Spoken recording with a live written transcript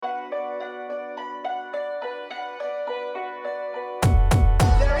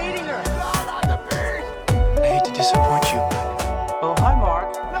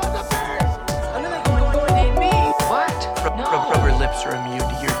closer, immune to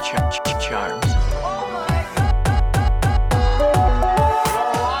your charms. You're lying.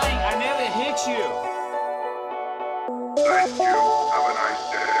 I never hit you. Thank you. Have a nice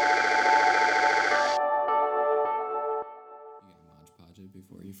day. You gonna Mod Podge it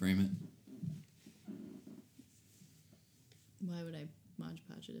before you frame it? Why would I Mod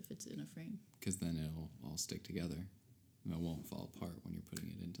Podge it if it's in a frame? Because then it'll all stick together. It won't fall apart when you're putting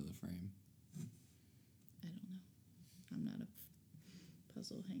it into the frame. I don't know. I'm not a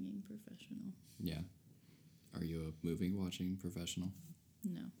puzzle hanging professional. Yeah. Are you a movie watching professional?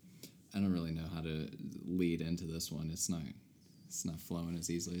 No. I don't really know how to lead into this one. It's not flowing as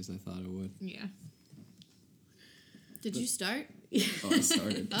easily as I thought it would. Yeah. Did you start? Oh, I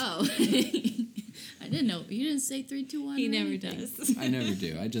started. Oh. I didn't know. You didn't say 3, 2, 1. He or never anything. does. I never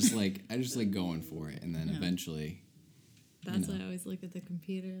do. I just like going for it, and then Yeah. eventually. That's You know. why I always look at the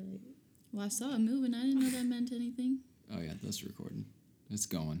computer like. Well, I saw it moving. I didn't know that meant anything. Oh yeah, that's recording. It's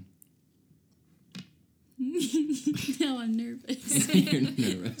going. Now I'm nervous. You're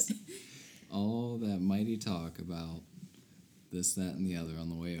nervous. All that mighty talk about this, that, and the other on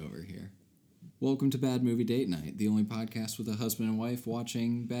the way over here. Welcome to Bad Movie Date Night, the only podcast with a husband and wife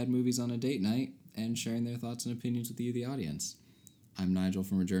watching bad movies on a date night and sharing their thoughts and opinions with you, the audience. I'm Nigel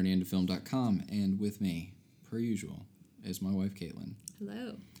from AJourneyIntoFilm.com, and with me, per usual, is my wife, Caitlin.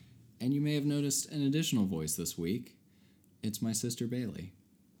 Hello. And you may have noticed an additional voice this week. It's my sister, Bailey.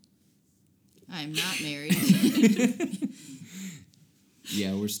 I'm not married.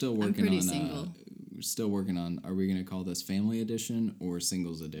 Yeah, we're still working pretty on. single. We're still working on. Are we going to call this Family Edition or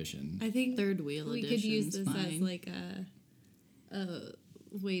Singles Edition? I think Third wheel we could use edition's this as fine. like a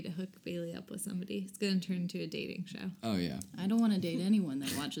way to hook Bailey up with somebody. It's going to turn into a dating show. Oh yeah, I don't want to date anyone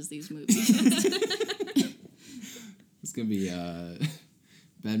that watches these movies. it's gonna be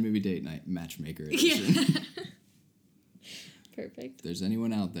Bad Movie Date Night Matchmaker Edition. Yeah. Perfect. If there's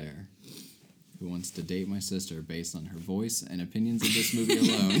anyone out there who wants to date my sister based on her voice and opinions of this movie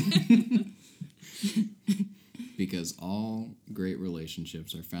alone, because all great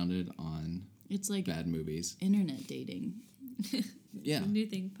relationships are founded on It's like bad movies. internet dating. Yeah, New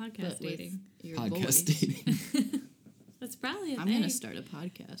thing, podcast But with dating. your podcast voice. dating. That's probably a I'm thing. going to start a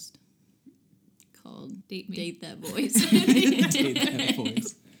podcast called Date Me. Date That Voice. Date that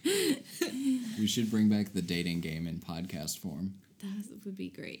voice. We should bring back the dating game in podcast form. That would be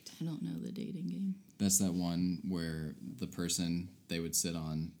great. I don't know the dating game. That's that one where the person they would sit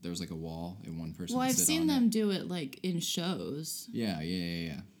on. There was like a wall, and one person. Well, would I've sit seen on them It. do it like in shows, Yeah.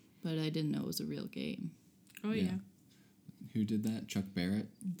 but I didn't know it was a real game. Oh, Yeah. yeah. Who did that? Chuck Barrett,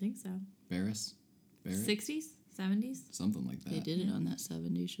 I think so. Barris, Barrett, 60s? 70s? something like that. They did it on that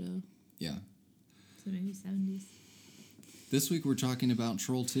 70s show. Yeah. So maybe 70s. This week we're talking about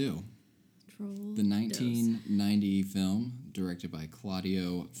Troll 2, Troll. the 1990 film directed by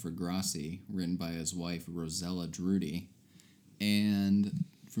Claudio Fraggrassi, written by his wife Rosella Drudy, and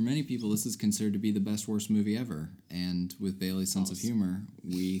for many people this is considered to be the best worst movie ever. And with Bailey's sense of False. humor,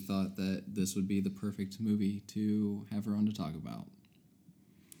 we thought that this would be the perfect movie to have her on to talk about.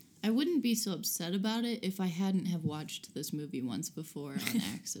 I wouldn't be so upset about it if I hadn't have watched this movie once before on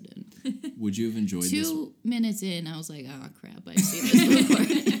accident. Would you have enjoyed this? 2 minutes in, I was like, oh, crap, I've seen this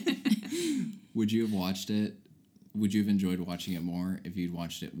before. Would you have watched it? Would you have enjoyed watching it more if you'd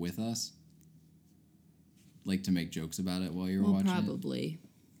watched it with us? Like to make jokes about it while you were Well, watching it? probably.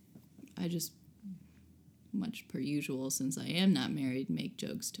 I just, much per usual, since I am not married, make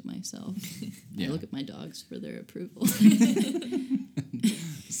jokes to myself. Yeah. I look at my dogs for their approval.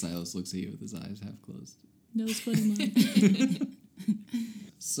 Silas looks at you with his eyes half closed. Nose funny mom.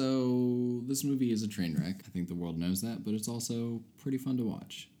 So, this movie is a train wreck. I think the world knows that, but it's also pretty fun to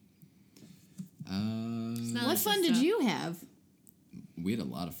watch. Not What like fun this did stuff. you have? We had a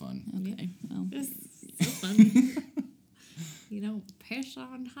lot of fun. Okay, well, It's so fun. You don't piss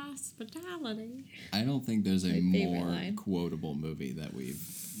on hospitality. I don't think there's a My favorite more line. quotable movie that we've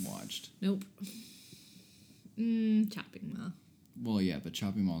watched. Nope. Chopping Mall. Well, yeah, but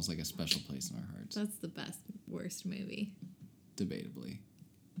Chopping Mall is like a special place in our hearts. That's the best, worst movie. Debatably.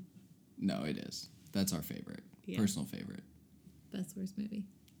 No, it is. That's our favorite. Yeah. Personal favorite. Best, worst movie.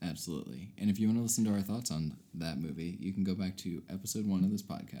 Absolutely. And if you want to listen to our thoughts on that movie, you can go back to episode 1 of this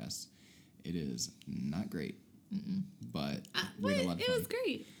podcast. It is not great, but we had a lot of It fun. was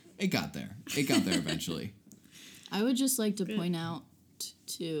great. It got there. It got there eventually. I would just like to point out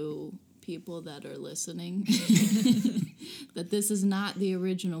to people that are listening that this is not the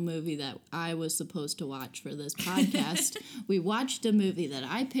original movie that I was supposed to watch for this podcast. We watched a movie that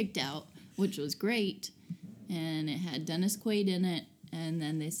I picked out, which was great, and it had Dennis Quaid in it, And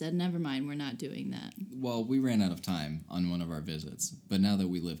then they said, never mind, we're not doing that. Well, we ran out of time on one of our visits, but now that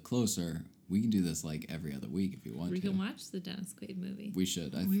we live closer, we can do this like every other week if you want We to. can watch the Dennis Quaid movie. We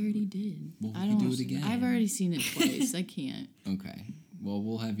should. We already did. Well, we I can don't do it again. I've already seen it twice. I can't. Okay. Well,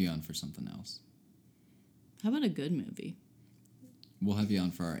 we'll have you on for something else. How about a good movie? We'll have you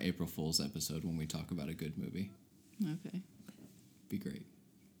on for our April Fool's episode when we talk about a good movie. Okay. Be great.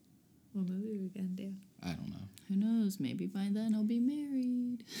 What movie are we gonna do? I don't know. Who knows? Maybe by then I'll be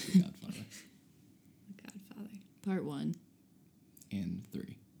married. The Godfather. The Godfather. Part 1. And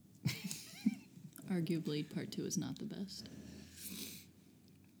 3. Arguably, part 2 is not the best.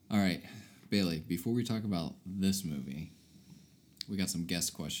 All right, Bailey, before we talk about this movie, we got some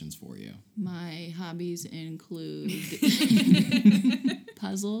guest questions for you. My hobbies include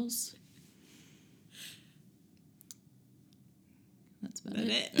puzzles. That's about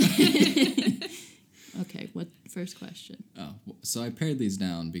it. Okay, what first question? Oh, so I pared these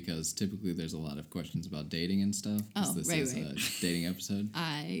down because typically there's a lot of questions about dating and stuff. 'Cause Oh, this right, is right. a dating episode.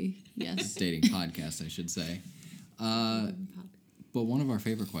 Yes. Dating podcast, I should say. But one of our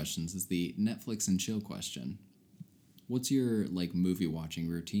favorite questions is the Netflix and chill question. What's your like movie watching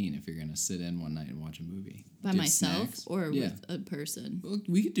routine if you're gonna sit in one night and watch a movie? By Do you have myself snacks? or Yeah. with a person? Well,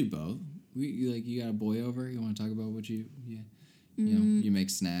 we could do both. You got a boy over. You want to talk about what you know, you make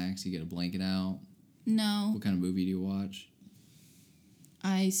snacks. You get a blanket out. No. What kind of movie do you watch?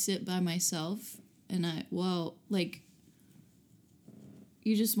 I sit by myself and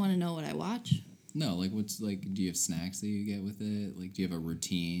you just want to know what I watch? No, like what's like? Do you have snacks that you get with it? Like, do you have a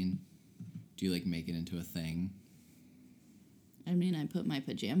routine? Do you like make it into a thing? I mean, I put my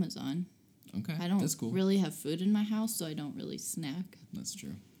pajamas on. Okay, I don't that's cool. really have food in my house, so I don't really snack. That's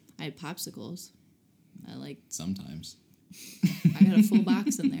true. I had popsicles. Sometimes. I got a full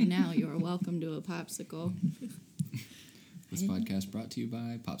box in there now. You are welcome to a popsicle. This podcast brought to you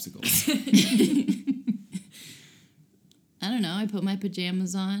by Popsicles. I don't know. I put my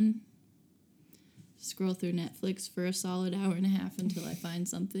pajamas on, scroll through Netflix for a solid hour and a half until I find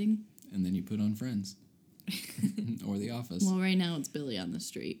something. And then you put on Friends. Or The Office. Well, right now it's Billy on the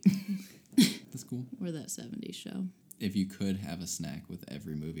Street. That's cool. Or that 70s show. If you could have a snack with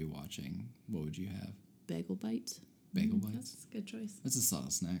every movie watching, what would you have? Bagel bites. Bagel bites? That's a good choice. That's a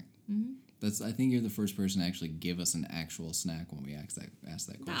solid snack. Mm-hmm. I think you're the first person to actually give us an actual snack when we ask that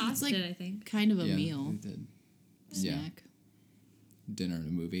question. That's like- did, I think. Kind of a Yeah, meal we did. Yeah. snack. Dinner and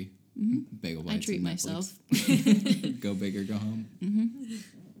a movie. Bagel bites. I treat and myself. Netflix. Go big or go home. Mm-hmm.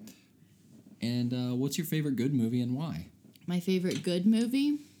 And what's your favorite good movie and why? My favorite good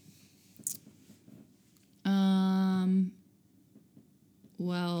movie?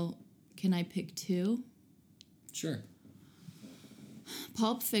 Well, can I pick 2? Sure.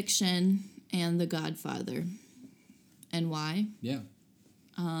 Pulp Fiction and The Godfather. And why? Yeah.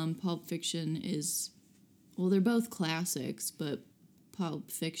 Pulp Fiction is, well, they're both classics, but Pulp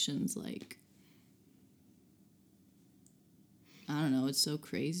Fiction's like, I don't know, it's so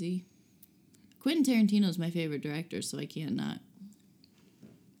crazy. Quentin Tarantino's my favorite director, so I can't not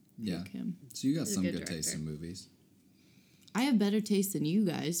Yeah. pick him. So you got He's a some good good taste director. in movies. I have better taste than you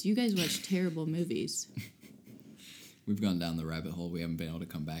guys. You guys watch terrible movies. We've gone down the rabbit hole. We haven't been able to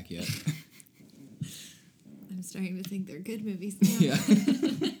come back yet. I'm starting to think they're good movies now. Yeah.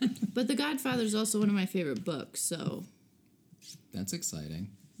 But The Godfather's also one of my favorite books, so That's exciting.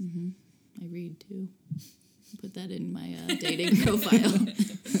 I read too. Put that in my dating profile.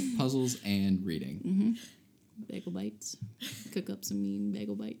 Puzzles and reading. Bagel bites. Cook up some mean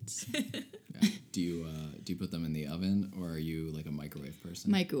bagel bites. Yeah. Do you put them in the oven or are you like a microwave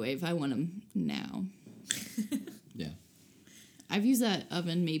person? Microwave. I want them now. Yeah. I've used that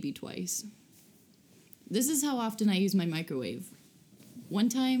oven maybe twice. This is how often I use my microwave. One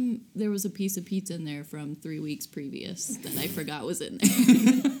time there was a piece of pizza in there from 3 weeks previous that I forgot was in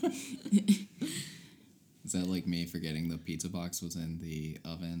there. Is that like me forgetting the pizza box was in the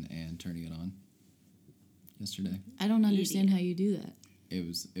oven and turning it on yesterday? I don't understand how you do that. It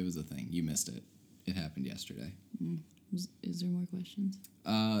was a thing. You missed it. It happened yesterday. Is there more questions?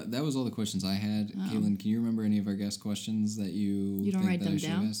 That was all the questions I had. Caitlin, can you remember any of our guest questions that you You don't think write that them I should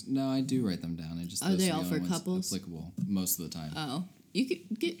have down? asked? No, I do write them down. I just Are those they are the all for only ones couples? applicable most of the time. Oh, you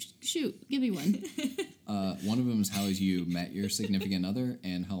could shoot. Give me one. One of them is how you met your significant other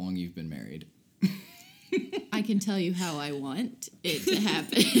and how long you've been married. I can tell you how I want it to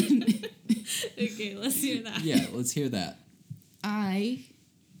happen. Okay, let's hear that. Yeah, let's hear that. I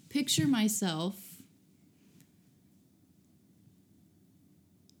picture myself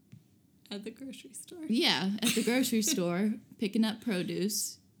At the grocery store. at the grocery store picking up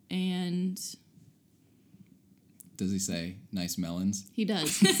produce and Does he say nice melons? He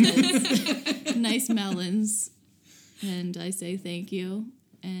does. He says, nice melons. And I say thank you.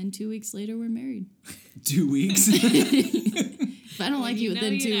 And 2 weeks later, we're married. 2 weeks? If I don't like you you know,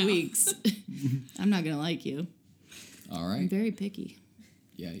 within you 2 know. weeks, I'm not going to like you. All I'm right. very picky.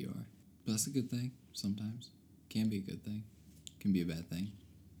 Yeah, you are. But that's a good thing sometimes. Can be a good thing. Can be a bad thing.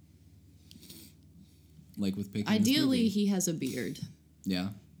 Like with picking this Ideally, movie. he has a beard. Yeah.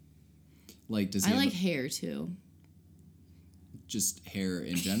 Like, does he I have like hair, too. just hair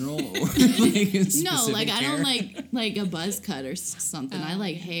in general? Or like a No, specific like, I hair? don't like a buzz cut or something. I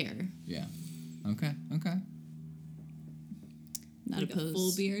like hair. Yeah. Okay. Not Like opposed. a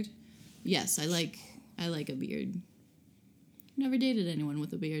full beard. Yes, I like a beard. Never dated anyone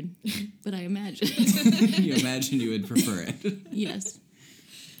with a beard, but I imagine. You imagine you would prefer it. Yes.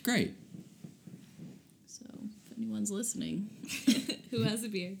 Great. So, if anyone's listening, Who has a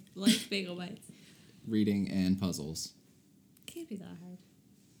beard? Likes bagel bites. Reading and puzzles. Can't be that hard.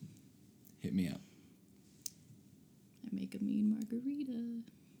 Hit me up. I make a mean margarita.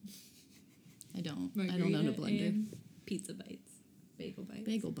 I don't know to Margarita blender. and pizza bites. Bagel bites.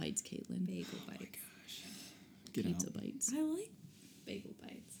 Bagel bites, Caitlin. Bagel bites. Get Pizza out. bites. I like bagel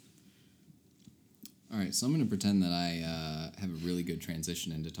bites. All right, so I'm going to pretend that I have a really good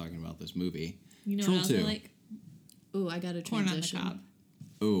transition into talking about this movie. You know Troll what else 2. I like? Ooh, I got a Corn on the transition. cob.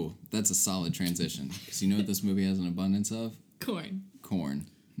 Oh, that's a solid transition. Because you know what this movie has an abundance of? Corn. Corn.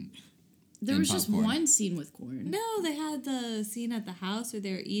 There And was just popcorn. one scene with corn. No, they had the scene at the house where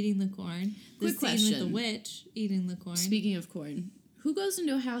they were eating the corn. The Quick scene with question. the witch eating the corn. Speaking of corn, who goes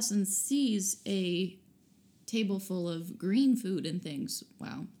into a house and sees a table full of green food and thinks,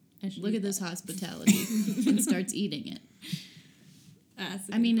 wow, should look eat at this hospitality, and starts eating it? That's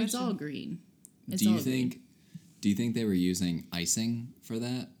a I good mean, it's question. all green. It's Do you all green. think they were using icing for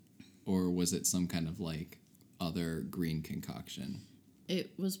that? Or was it some kind of like other green concoction?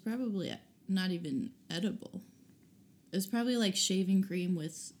 It was probably not even edible. It was probably like shaving cream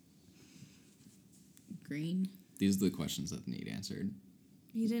with green. These are the questions that need answered.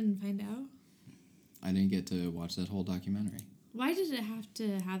 You didn't find out? I didn't get to watch that whole documentary. Why did it have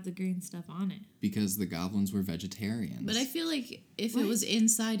to have the green stuff on it? Because the goblins were vegetarians. But I feel like if What? it was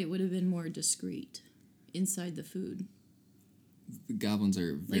inside, it would have been more discreet. Inside the food. The goblins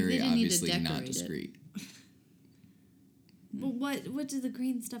are they very didn't need to obviously not decorate it. discreet. But what does the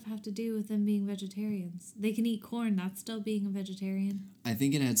green stuff have to do with them being vegetarians? They can eat corn, that's still being a vegetarian. I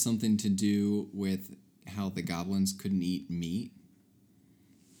think it had something to do with how the goblins couldn't eat meat.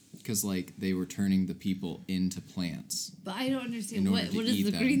 Because, like, they were turning the people into plants. But I don't In understand order what to does eat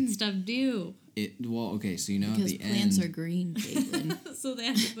the them. green stuff do? Okay, so you know Because at the plants end... are green, Caitlin. So they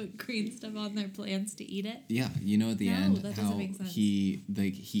have to put green stuff on their plants to eat it? Yeah, you know at the No, end that doesn't how make sense. he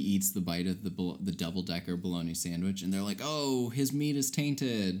eats the bite of the double-decker bologna sandwich, and they're like, oh, his meat is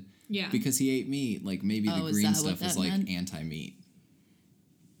tainted. Yeah. Because he ate meat. Like, maybe Oh, the is green that what stuff is, that like, meant? anti-meat.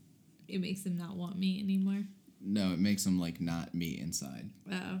 It makes them not want meat anymore. No, it makes them, like, not meat inside.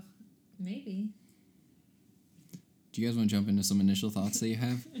 Oh. Maybe. Do you guys want to jump into some initial thoughts that you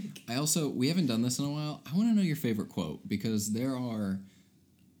have? We haven't done this in a while. I want to know your favorite quote, because there are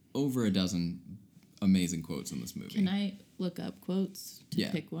over a dozen amazing quotes in this movie. Can I look up quotes to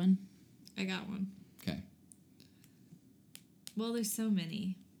Yeah. pick one? I got one. Okay. Well, there's so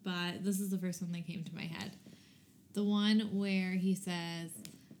many, but this is the first one that came to my head. The one where he says,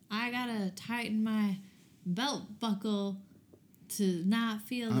 I gotta tighten my belt buckle to not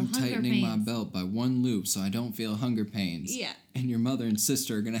feel the I'm hunger tightening pains. my belt by one loop so I don't feel hunger pains. Yeah. And your mother and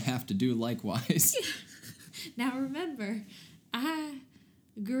sister are going to have to do likewise. Now remember, I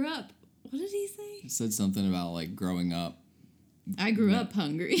grew up. What did he say? Said something about, like, growing up. I grew up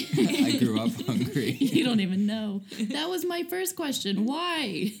hungry. I grew up hungry. You don't even know. That was my first question.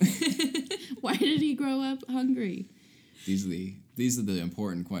 Why? Why did he grow up hungry? These are the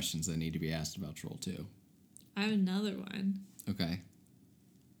important questions that need to be asked about Troll 2. I have another one. Okay.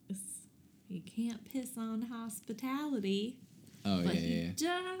 You can't piss on hospitality, Oh, but yeah. he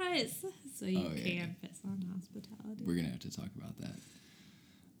does. So you Oh, yeah, can piss on hospitality. We're going to have to talk about that.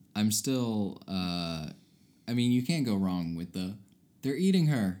 I'm still, you can't go wrong with they're eating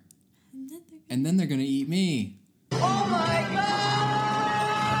her. And then they're And then they're going to eat me. That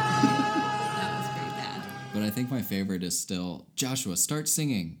was pretty bad. But I think my favorite is still, Joshua, start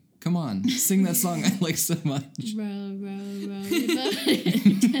singing. Come on, sing that song I like so much. Row, row, row, your boat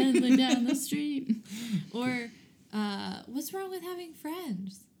gently down the street. Or, what's wrong with having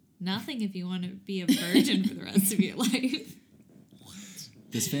friends? Nothing if you want to be a virgin for the rest of your life.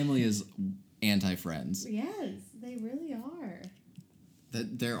 This family is anti-friends. Yes, they really are.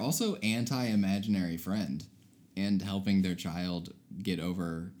 They're also anti-imaginary friend. and helping their child get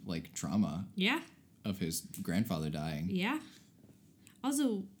over like trauma Yeah. of his grandfather dying. Yeah.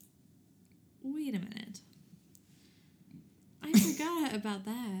 Also, wait a minute. I forgot about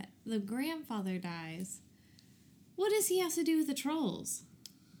that. The grandfather dies. What does he have to do with the trolls?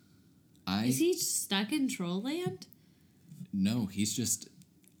 Is he stuck in troll land? No, he's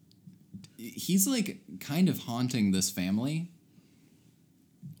like kind of haunting this family,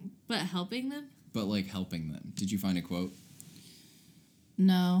 But helping them? but like helping them. Did you find a quote?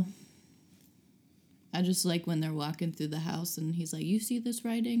 No. I just like when they're walking through the house and he's like, "You see this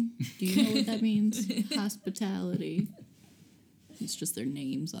writing? Do you know what that means? Hospitality." It's just their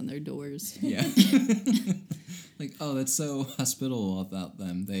names on their doors. Yeah. Like, oh, that's so hospitable about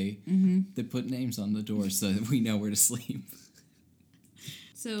them. They put names on the door so that we know where to sleep.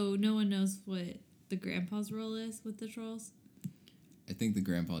 So no one knows what the grandpa's role is with the trolls? I think the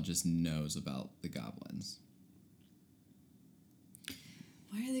grandpa just knows about the goblins.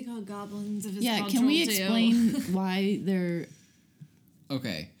 Why are they called goblins if it's Yeah, called can we Troll 2? explain why they're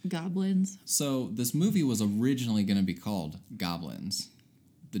Okay, goblins? so this movie was originally going to be called Goblins.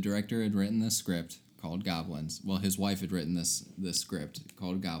 The director had written this script called Goblins. Well, his wife had written this script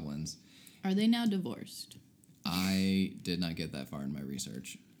called Goblins. Are they now divorced? I did not get that far in my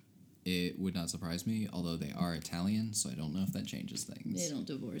research. It would not surprise me, although they are Italian, so I don't know if that changes things. They don't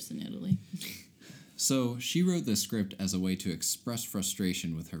divorce in Italy. So she wrote this script as a way to express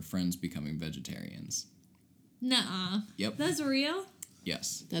frustration with her friends becoming vegetarians. Nuh-uh. Yep. That's real?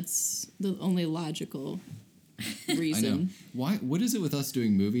 Yes. That's the only logical I know. reason. Why? What is it with us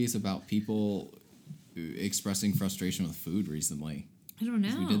doing movies about people expressing frustration with food recently? I don't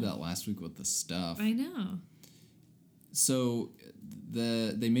know. We did that last week with the stuff. I know. So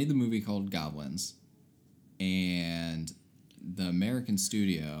they made the movie called Goblins, and the American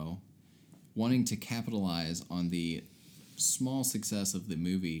studio, wanting to capitalize on the small success of the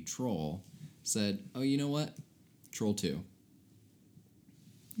movie Troll, said, "Oh, you know what? Troll 2."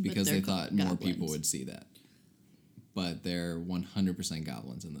 Because they're they thought more goblins. people would see that. But they're 100%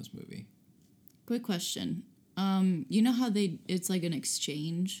 goblins in this movie. Quick question. You know how it's like an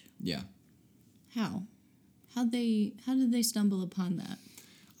exchange? Yeah. How? How did they stumble upon that?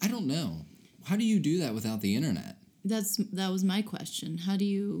 I don't know. How do you do that without the internet? That was my question. How do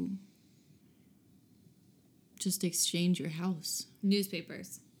you just exchange your house?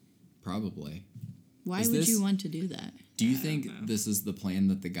 Newspapers. Probably. Why Is would this- you want to do that? Do you think this is the plan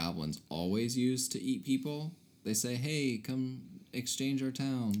that the goblins always use to eat people? They say, "Hey, come exchange our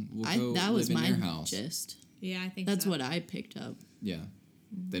town. We'll go That live was in my your house." gist. Yeah, I think That's so. what I picked up. Yeah.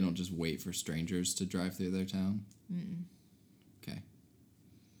 They don't just wait for strangers to drive through their town? Okay.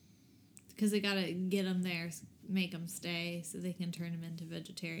 Because they gotta get them there, make them stay, so they can turn them into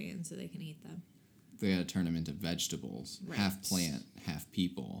vegetarians, so they can eat them. They gotta turn them into vegetables. Right. Half plant, half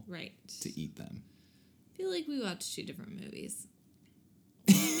people Right. to eat them. I feel like we watched two different movies.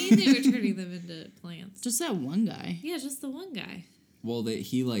 What do you mean they were turning them into plants? Just that one guy. Yeah, just the one guy. Well,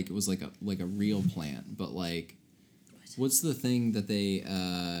 he was like a real plant, but like, what's the thing that they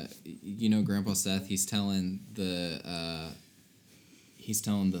Grandpa Seth? He's telling the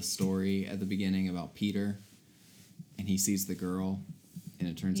story at the beginning about Peter, and he sees the girl, and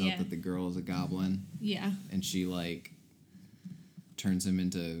it turns Yeah. out that the girl is a goblin, Yeah. and she like turns him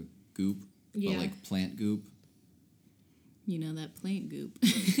into goop, Yeah. but like plant goop. You know, that plant goop.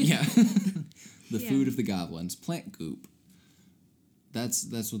 Yeah, the Yeah. food of the goblins, plant goop.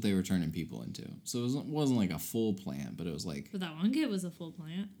 That's what they were turning people into. So it wasn't like a full plant, but it was like, But that one kid was a full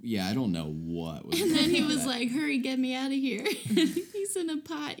plant. yeah, I don't know what was. And then he going on was with that. like, "Hurry, get me out of here." He's in a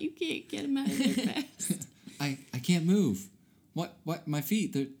pot. You can't get him out of there fast. I can't move. What? My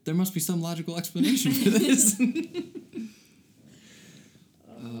feet. There must be some logical explanation for this.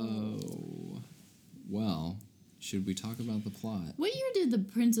 Oh, well. Should we talk about the plot? What year did The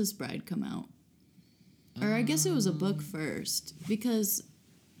Princess Bride come out? Or I guess it was a book first, because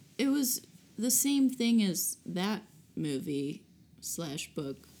it was the same thing as that movie /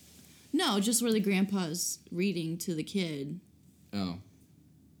 book. No, just where the grandpa's reading to the kid. Oh,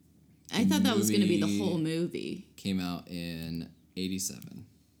 I thought that was going to be the movie- whole movie. came out in 1987.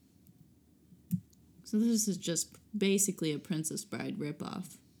 So this is just basically a Princess Bride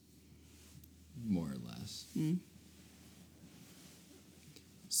ripoff. More or less.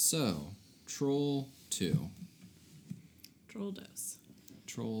 So, Troll 2. Troll dose.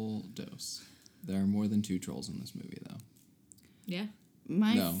 Troll Dose. There are more than 2 trolls in this movie, though. Yeah.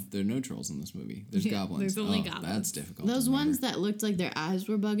 No, there are no trolls in this movie. There's Yeah, goblins. there's only Oh, goblins. That's difficult. Those to remember. ones that looked like their eyes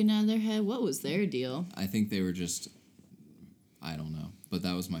were bugging out of their head, what was their deal? I think they were just I don't know. But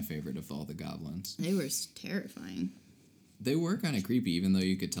that was my favorite of all the goblins. They were terrifying. They were kind of creepy, even though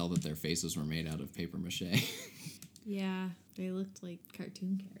you could tell that their faces were made out of paper mache. Yeah, they looked like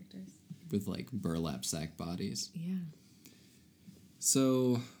cartoon characters. With, like, burlap sack bodies. Yeah.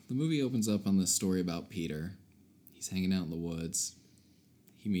 So, the movie opens up on this story about Peter. He's hanging out in the woods.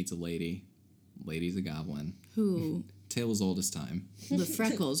 He meets a lady. Lady's a goblin. Who... Tale as old as time. The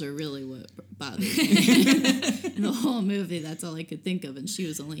freckles are really what bothered me. The whole movie, that's all I could think of, and she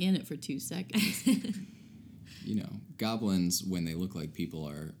was only in it for 2 seconds. You know, goblins, when they look like people,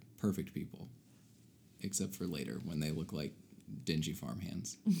 are perfect people. Except for later, when they look like dingy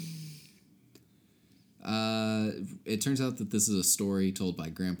farmhands. It turns out that this is a story told by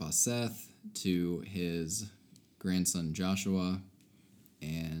Grandpa Seth to his grandson Joshua.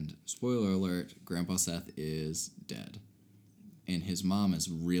 And, spoiler alert, Grandpa Seth is dead. And his mom is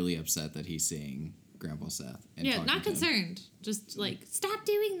really upset that he's seeing Grandpa Seth. And Yeah, talking not to him. concerned. Just like, stop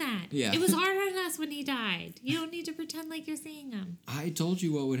doing that. Yeah. It was hard on us when he died. You don't need to pretend like you're seeing him. I told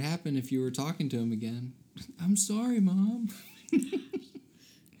you what would happen if you were talking to him again. I'm sorry, Mom.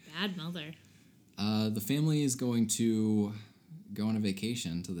 Bad mother. The family is going to go on a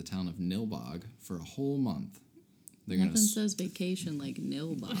vacation to the town of Nilbog for a whole month. They're Nothing going to says vacation like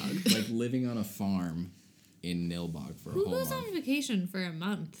Nilbog. like living on a farm in Nilbog for a Who whole goes month. on vacation for a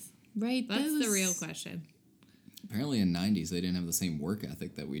month? Right? That's that the was- real question. Apparently in the 90s, they didn't have the same work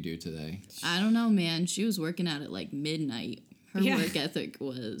ethic that we do today. I don't know, man. She was working out at like midnight. Her Yeah. work ethic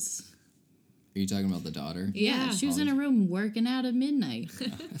was... Are you talking about the daughter? Yeah, she was in a room working out at midnight.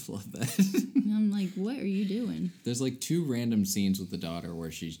 I love that. And I'm like, what are you doing? There's like 2 random scenes with the daughter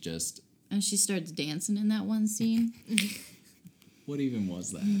where she's just... And she starts dancing in that one scene. What even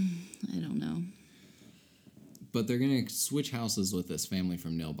was that? I don't know. But they're going to switch houses with this family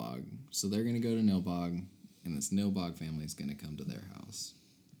from Nilbog. So they're going to go to Nilbog, and this Nilbog family is going to come to their house.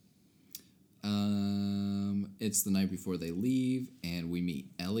 It's the night before they leave, and we meet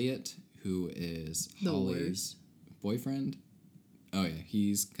Elliot, who is The Holly's boyfriend. Oh, yeah,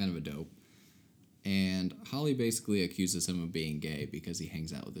 he's kind of a dope. And Holly basically accuses him of being gay because he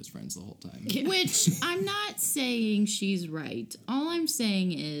hangs out with his friends the whole time. Which I'm not saying she's right. All I'm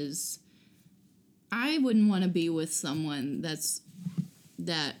saying is I wouldn't want to be with someone that's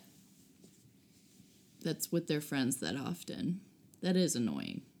with their friends that often. That is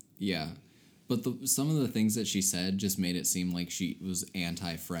annoying. Yeah. But some of the things that she said just made it seem like she was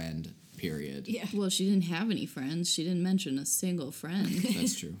anti-friend, period. Yeah. Well, she didn't have any friends. She didn't mention a single friend.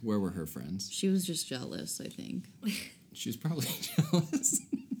 That's true. Where were her friends? She was just jealous, I think. She was probably jealous.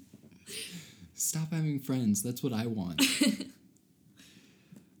 Stop having friends. That's what I want.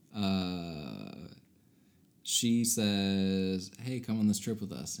 She says, hey, come on this trip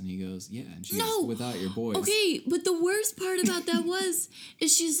with us. And he goes, yeah. And she No! goes, without your boys. Okay, but the worst part about that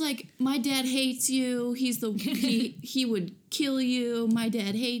is she's like, my dad hates you. He would kill you. My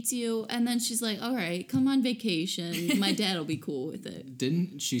dad hates you. And then she's like, all right, come on vacation. My dad will be cool with it.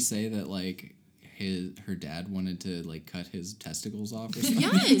 Didn't she say that, like, her dad wanted to, like, cut his testicles off or something?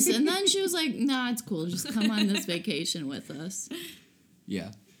 Yes, and then she was like, nah, it's cool. Just come on this vacation with us.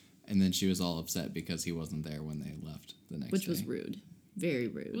 Yeah. And then she was all upset because he wasn't there when they left the next Which day. was rude. Very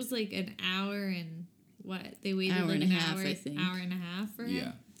rude. It was like an hour and what? They waited Hour like and an a half, hour, I think. hour and a half for him.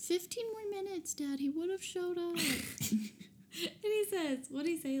 Yeah. 15 more minutes, Dad. He would have showed up. And he says, what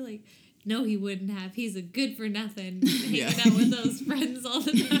did he say? Like, no, he wouldn't have. He's a good for nothing. Hanging Yeah. out with those friends all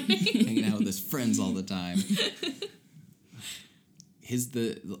the time. Hanging out with his friends all the time.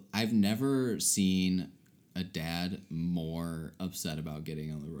 I've never seen a dad more upset about getting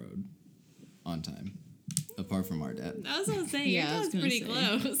on the road on time, apart from our dad. I was gonna say, Yeah, I your was dad's gonna pretty say.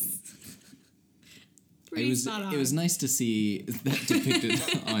 close. Pretty spot on. It was nice to see that depicted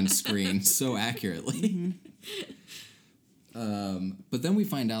on screen so accurately. But then we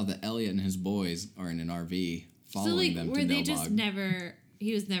find out that Elliot and his boys are in an RV following them to were they Nilbog. just never?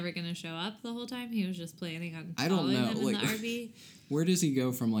 He was never gonna show up the whole time. He was just planning on I don't following know, them in like- the RV. Where does he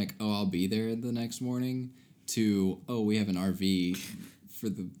go from, like, oh, I'll be there the next morning to, oh, we have an RV for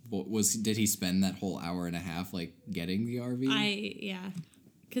the... Did he spend that whole hour and a half, like, getting the RV?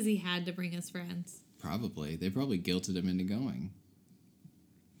 Because he had to bring his friends. Probably. They probably guilted him into going.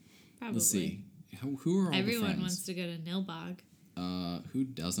 Probably. Let's see. Who are all Everyone the wants friends? to go to Nilbog. Who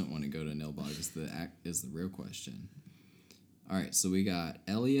doesn't want to go to Nilbog is the real question. All right, so we got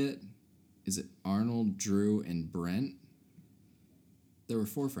Elliot. Is it Arnold, Drew, and Brent? There were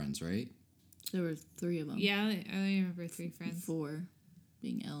 4 friends, right? There were 3 of them. Yeah, I only remember 3 friends. 4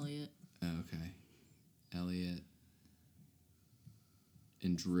 being Elliot. Oh, okay. Elliot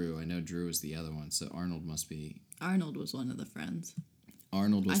and Drew. I know Drew is the other one, so Arnold must be... Arnold was one of the friends.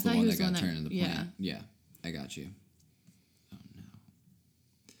 Arnold was I the thought he one was that one got that- turned into the yeah. plant. Yeah, I got you. Oh,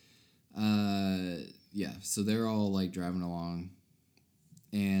 no. Yeah, so they're all, like, driving along.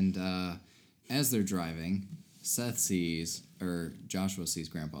 And as they're driving, Joshua sees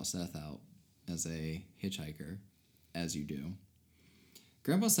Grandpa Seth out as a hitchhiker, as you do.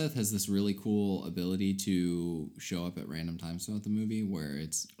 Grandpa Seth has this really cool ability to show up at random times throughout the movie where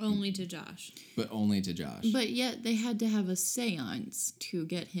it's... Only to Josh. But only to Josh. But yet they had to have a seance to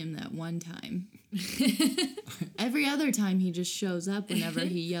get him that one time. Every other time he just shows up whenever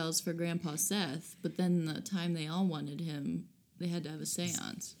he yells for Grandpa Seth. But then the time they all wanted him, they had to have a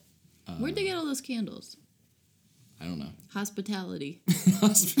seance. Where'd they get all those candles? I don't know. Hospitality.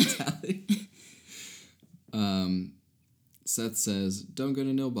 Hospitality. Seth says, "Don't go to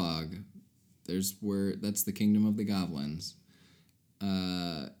Nilbog. That's the kingdom of the goblins."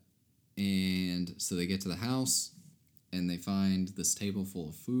 And so they get to the house, and they find this table full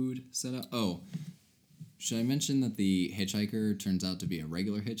of food set up. Oh, should I mention that the hitchhiker turns out to be a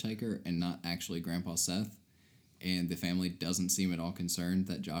regular hitchhiker and not actually Grandpa Seth? And the family doesn't seem at all concerned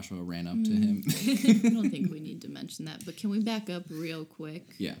that Joshua ran up to him. I don't think we need to mention that, but can we back up real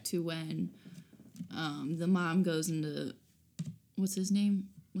quick to when the mom goes into, what's his name?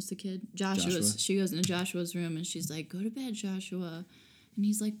 What's the kid? Joshua. She goes into Joshua's room and she's like, "Go to bed, Joshua." And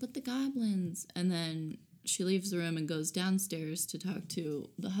he's like, "But the goblins." And then she leaves the room and goes downstairs to talk to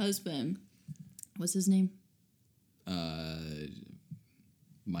the husband. What's his name?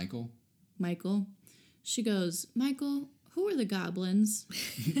 Michael? Michael. She goes, "Michael, who are the goblins?"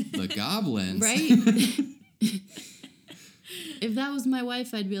 The goblins? Right? If that was my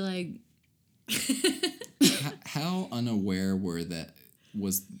wife, I'd be like... How unaware were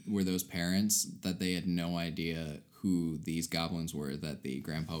those parents that they had no idea who these goblins were that the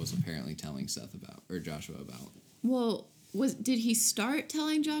grandpa was apparently telling Seth about, or Joshua about? Well, did he start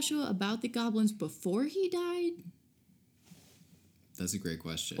telling Joshua about the goblins before he died? That's a great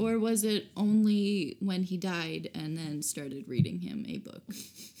question. Or was it only when he died and then started reading him a book?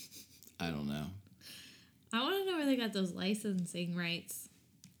 I don't know. I want to know where they got those licensing rights.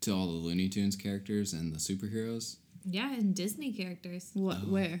 To all the Looney Tunes characters and the superheroes? Yeah, and Disney characters. What?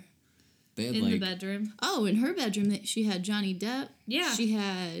 Where? They had In the bedroom. Oh, in her bedroom, she had Johnny Depp. Yeah. She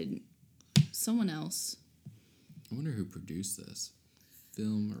had someone else. I wonder who produced this.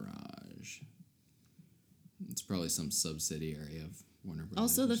 Film Mirage. It's probably some subsidiary of Warner Brothers.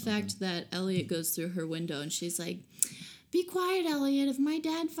 Also, the or something. fact that Elliot goes through her window and she's like, "Be quiet, Elliot, if my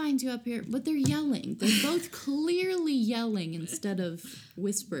dad finds you up here." But they're yelling. They're both clearly yelling instead of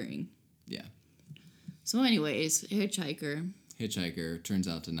whispering. Yeah. So anyways, Hitchhiker. Turns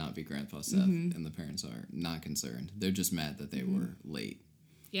out to not be Grandpa Seth, and the parents are not concerned. They're just mad that they were late.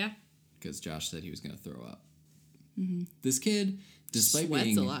 Yeah. Because Josh said he was going to throw up. This kid, despite Sweats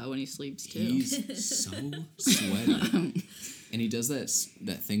being... a lot when he sleeps, too. He's so sweaty. And he does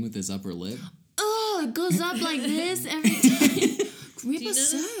that thing with his upper lip. Oh, it goes up like this every time. Do you Grandpa know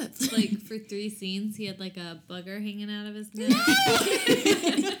Seth. that, like, for 3 scenes, he had, like, a bugger hanging out of his nose?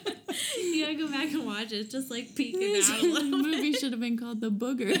 You gotta go back and watch it. It's just, like, peeking out a The little bit. movie should have been called The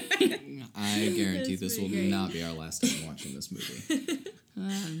Booger. I guarantee That's this will pretty great. not be our last time watching this movie.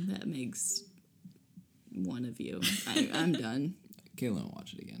 That makes one of you. I'm done. Kayla will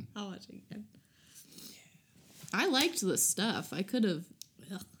watch it again. I'll watch it again. I liked the stuff. I could have...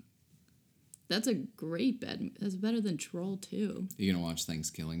 That's a great bed. That's better than Troll 2. You gonna watch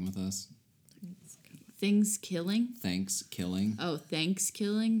Thanksgiving with us? Things Killing? Thanksgiving. Oh,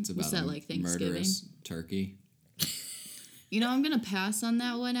 Thanksgiving? It's about Was that a like Thanksgiving? murderous turkey. You know, I'm going to pass on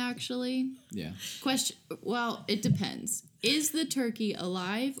that one, actually. Yeah. Question. Well, it depends. Is the turkey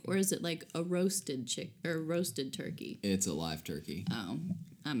alive, or is it like a roasted roasted turkey? It's a live turkey. Oh,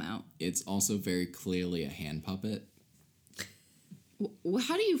 I'm out. It's also very clearly a hand puppet.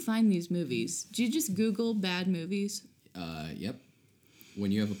 How do you find these movies? Do you just Google bad movies? Yep.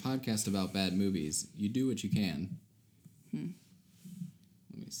 When you have a podcast about bad movies, you do what you can. Let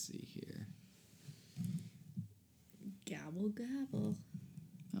me see here. Gabble, gabble.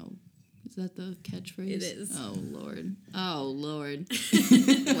 Oh, is that the catchphrase? It is. Oh, Lord. Oh, Lord.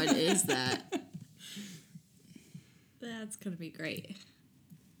 What is that? That's gonna be great.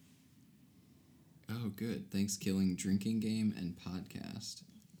 Oh, good. Thanksgiving drinking game and podcast.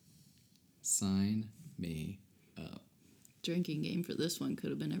 Sign me up. Drinking game for this one could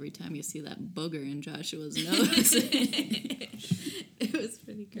have been every time you see that booger in Joshua's nose. It was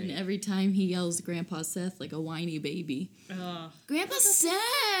pretty great. And every time he yells Grandpa Seth like a whiny baby. Oh. Grandpa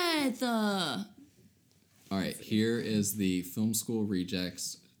Seth! All right, here is the Film School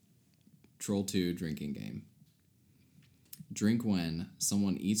Rejects Troll 2 drinking game. Drink when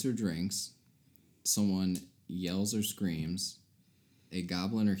someone eats or drinks, someone yells or screams, a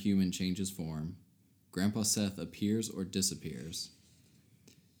goblin or human changes form, Grandpa Seth appears or disappears.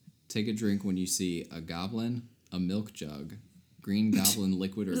 Take a drink when you see a goblin, a milk jug, green goblin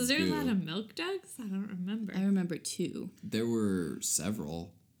liquid or Was there a goo. lot of milk jugs? I don't remember. I remember 2. There were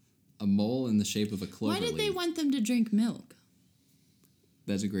several. A mole in the shape of a clover Why did they leaf. want them to drink milk?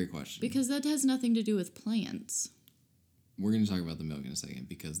 That's a great question. Because that has nothing to do with plants. We're going to talk about the milk in a second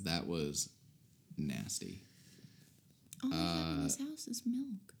because that was nasty. All I have in this house is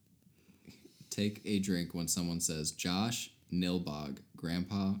milk. Take a drink when someone says Josh, Nilbog,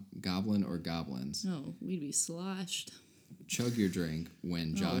 Grandpa, Goblin, or Goblins. Oh, we'd be sloshed. Chug your drink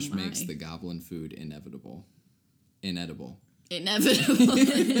when Josh my. makes the goblin food inedible. Inevitable.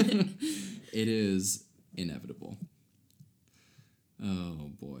 It is inevitable. Oh,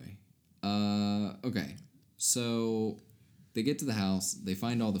 boy. Okay. So they get to the house. They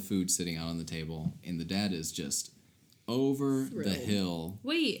find all the food sitting out on the table. And the dad is just over the hill.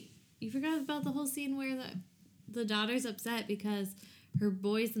 Wait, you forgot about the whole scene where the daughter's upset because her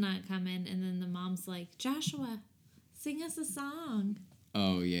boy's not coming, and then the mom's like, Joshua, sing us a song.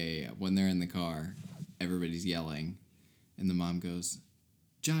 Oh, yeah. When they're in the car, everybody's yelling. And the mom goes,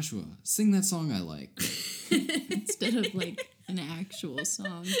 Joshua, sing that song I like. Instead of like an actual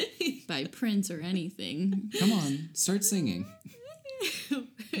song by Prince or anything. Come on, start singing.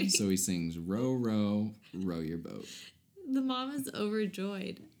 So he sings, row, row, row your boat. The mom is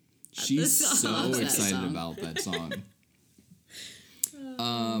overjoyed. She's song. so Loves that excited song. about that song.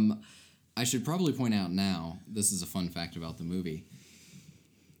 I should probably point out now, this is a fun fact about the movie.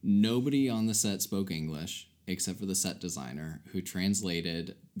 Nobody on the set spoke English except for the set designer who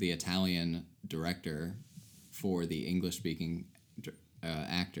translated the Italian director for the English-speaking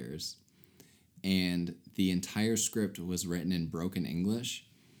actors. And the entire script was written in broken English.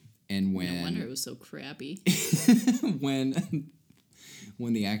 And when No wonder it was so crappy. when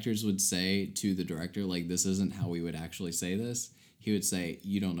the actors would say to the director, like, this isn't how we would actually say this, he would say,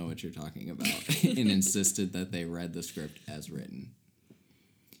 you don't know what you're talking about, and insisted that they read the script as written.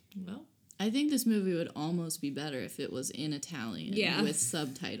 Well, I think this movie would almost be better if it was in Italian Yeah. with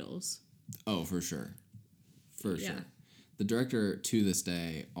subtitles. Oh, for sure. For Yeah. sure. The director, to this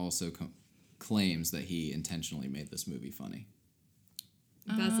day, also claims that he intentionally made this movie funny.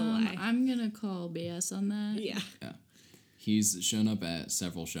 that's a lie. I'm going to call BS on that. Yeah. Yeah. He's shown up at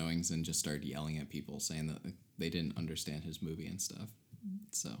several showings and just started yelling at people, saying that they didn't understand his movie and stuff.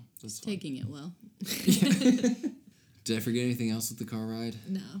 So, that's fun. Taking it well. Did I forget anything else with the car ride?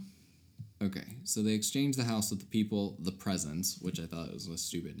 No. Okay, so they exchange the house with the people, the presents, which I thought was a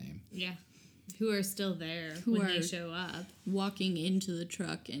stupid name. Yeah. Who are still there Who when are- they show up. Walking into the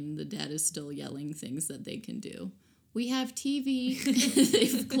truck and the dad is still yelling things that they can do. We have TV.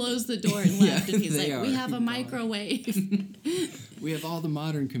 They've closed the door and left, and he's they like, we are have a gone. microwave. We have all the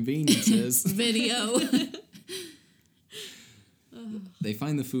modern conveniences. Video. They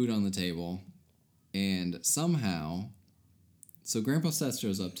find the food on the table, and somehow... So Grandpa Seth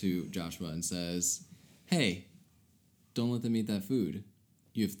shows up to Joshua and says, hey, don't let them eat that food.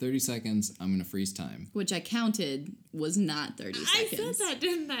 You have 30 seconds. I'm going to freeze time. Which I counted was not 30 I seconds. said that,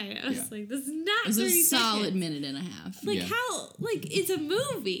 didn't I? I was Yeah. like, this is not It was 30 a solid seconds. minute and a half. Like, Yeah. how? Like, it's a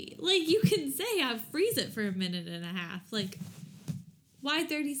movie. Like, you can say, I freeze it for a minute and a half. Like, why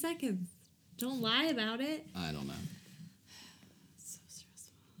 30 seconds? Don't lie about it. I don't know. So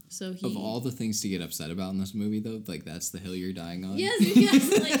stressful. So he... Of all the things to get upset about in this movie, though, like, that's the hill you're dying on? Yes,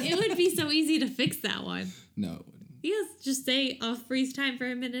 because, like, it would be so easy to fix that one. No, it wouldn't. Yes, just say, I'll freeze time for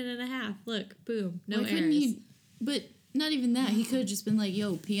a minute and a half. Look, boom, no Why couldn't errors. he... But not even that. He could have just been like,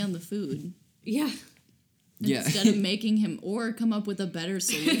 yo, pee on the food. Yeah. Yeah. Instead of making him... Or come up with a better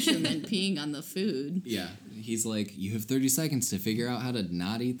solution than peeing on the food. Yeah, he's like, you have 30 seconds to figure out how to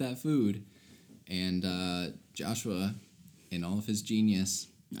not eat that food. And Joshua, in all of his genius,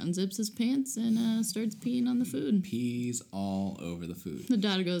 Unzips his pants and starts peeing on the food. pees all over the food. The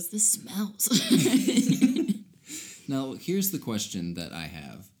daughter goes, this smells. Now, here's the question that I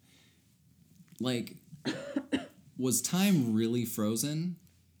have. Like, was time really frozen?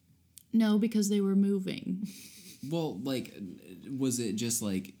 No, because they were moving. Well, like, was it just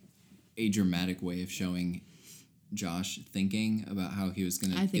like a dramatic way of showing Josh thinking about how he was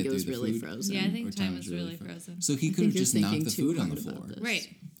going to I think get it was through the really food? frozen. Yeah, I Or think time was really frozen. So he I could have think you're just knocked thinking the too food on the hard about floor. this.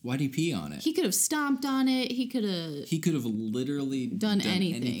 Right. Why'd he pee on it? He could have stomped on it. He could have He could have literally done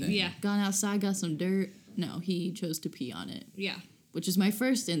anything. Yeah. Gone outside, got some dirt. No, he chose to pee on it, Yeah. which is my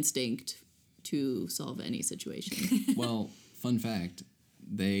first instinct to solve any situation. Well, fun fact,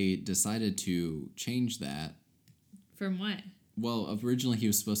 they decided to change that. From what? Well, originally he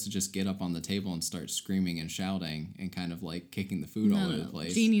was supposed to just get up on the table and start screaming and shouting and kind of like kicking the food all over the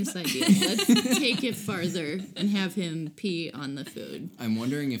place. Genius idea. Let's take it farther and have him pee on the food. I'm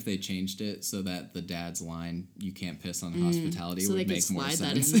wondering if they changed it so that the dad's line, "You can't piss on hospitality," So they would could make more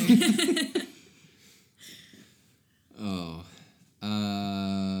slide that sense. in there.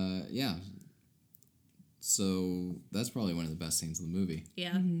 Yeah. So that's probably one of the best scenes of the movie. Yeah,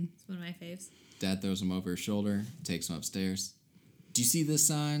 it's one of my faves. Dad throws him over his shoulder, takes him upstairs. Do you see the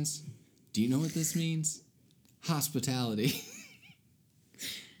signs? Do you know what this means? Hospitality.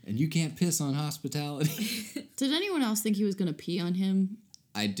 And you can't piss on hospitality. Did anyone else think he was going to pee on him?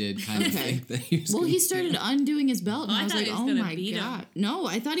 I did kind of think that he was Well, gonna he started undoing his belt, and Oh, I I was thought like, he was oh gonna my beat him. God. No,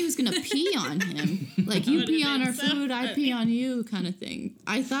 I thought he was going to pee on him. Like, you would've pee on been our so food, I pee on you kind of thing.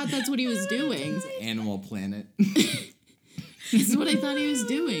 I thought that's what he was doing. Animal Planet. That's what I thought he was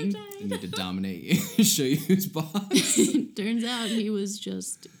doing. I need to dominate you, show you who's boss. Turns out he was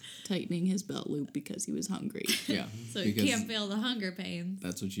just tightening his belt loop because he was hungry. Yeah. So you because can't feel the hunger pains.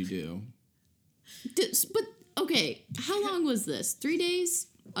 that's what you do. But, okay, how long was this? 3 days?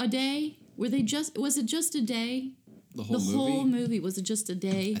 A day? Was it just a day? The whole The movie? whole movie, was it just a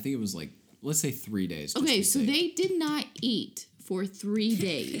day? I think it was like, let's say 3 days. just to Okay, be so safe. they did not eat for 3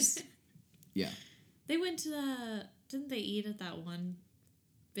 days. Yeah. They went to the... Didn't they eat at that one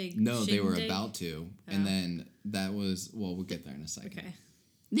big No, they were shindig? about to. Oh. And then that was, well, we'll get there in a second. Okay.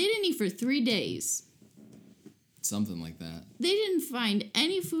 They didn't eat for 3 days. Something like that. They didn't find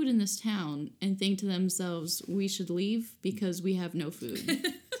any food in this town and think to themselves, we should leave because we have no food.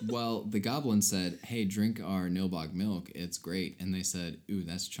 Well, the goblin said, hey, drink our Nilbog milk. It's great. And they said, ooh,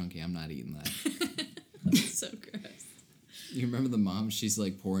 that's chunky. I'm not eating that. So gross. You remember the mom? She's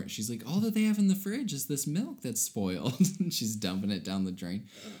like pouring. She's like, all that they have in the fridge is this milk that's spoiled. And she's dumping it down the drain.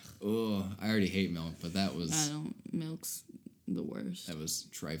 Oh, I already hate milk, but that was Milk's the worst. that was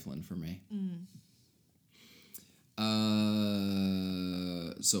trifling for me.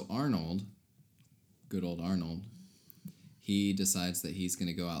 So Arnold, good old Arnold, he decides that he's going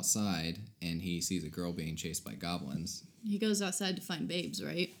to go outside and he sees a girl being chased by goblins. He goes outside to find babes,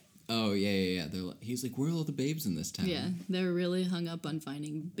 right? Oh, yeah. He's like, where are all the babes in this town? Yeah, they're really hung up on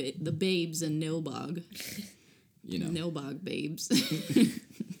finding the babes in Nilbog. You know. Nilbog babes.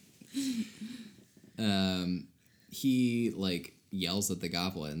 He, like, yells at the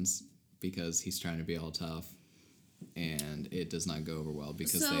goblins because he's trying to be all tough. And it does not go over well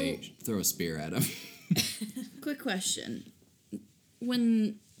because they throw a spear at him. Quick question.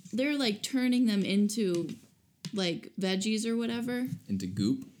 When they're, like, turning them into, like, veggies or whatever... Into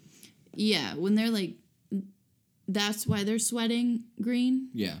goop. Yeah, when they're like, that's why they're sweating green.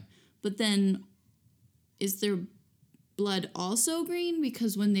 Yeah. But then, is their blood also green?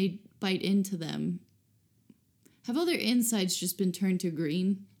 Because when they bite into them, have all their insides just been turned to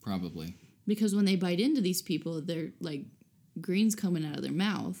green? Probably. Because when they bite into these people, they're like, green's coming out of their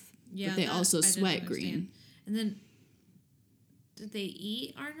mouth. Yeah, but they that also I didn't sweat understand. green. And then, did they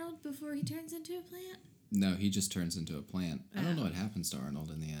eat Arnold before he turns into a plant? No, he just turns into a plant. I don't know what happens to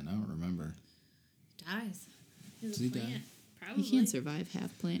Arnold in the end. I don't remember. Dies. He's Does a he plant. die? Probably. He can't survive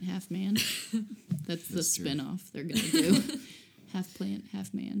half plant, half man. That's the That's true. spin-off they're going to do. Half plant,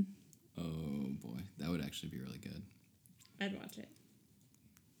 half man. Oh, boy. That would actually be really good. I'd watch it.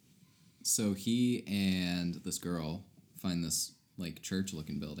 So he and this girl find this, like,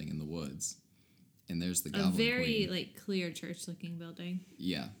 church-looking building in the woods. And there's the A Goblin very, Queen. like, clear church-looking building.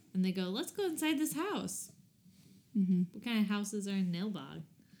 Yeah. And they go, let's go inside this house. Mm-hmm. What kind of houses are in Nilbog?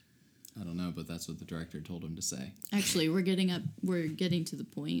 I don't know, but that's what the director told him to say. Actually, we're getting to the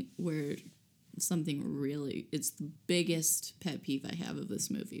point where something really, it's the biggest pet peeve I have of this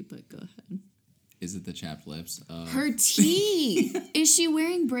movie, but go ahead. Is it the chapped lips? Her teeth! Is she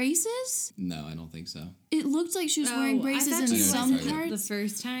wearing braces? No, I don't think so. It looked like she was wearing braces in you were some talking about The parts.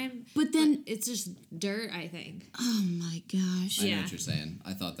 first time, But then, it's just dirt, I think. oh my gosh. I know Yeah. what you're saying.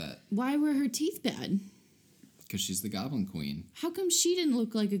 I thought that Why were her teeth bad? because she's the Goblin Queen. How come she didn't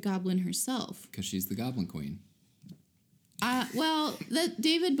look like a goblin herself? Because she's the Goblin Queen. Well, that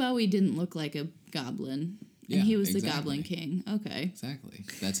David Bowie didn't look like a goblin. And Yeah, he was exactly. the Goblin King. Okay. Exactly.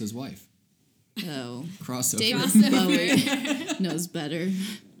 That's his wife. Oh. Crossover. David Bowie knows better.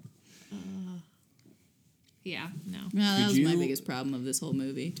 Yeah, no. No, that Could was my you- biggest problem of this whole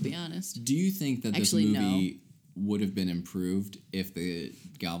movie, to be honest. Do you think that Actually, this movie would have been improved if the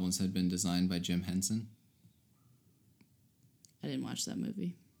goblins had been designed by Jim Henson? I didn't watch that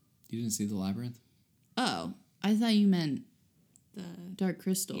movie. You didn't see The Labyrinth? Oh, I thought you meant The Dark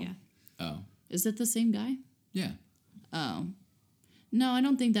Crystal. yeah. Oh. Is that the same guy? Yeah. Oh. No, I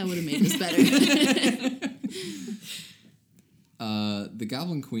don't think that would have made this better. The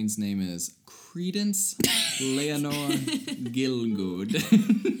Goblin Queen's name is Credence Leonore Gilgood.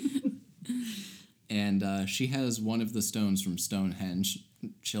 And she has one of the stones from Stonehenge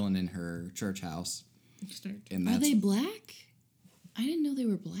chilling in her church house. And Are that's, they black? I didn't know they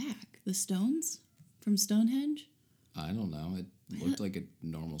were black. The stones from Stonehenge? I don't know. It looked like a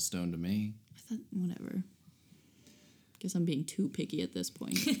normal stone to me. I thought, whatever. Guess I'm being too picky at this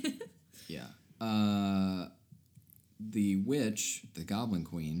point. Yeah. The witch, the Goblin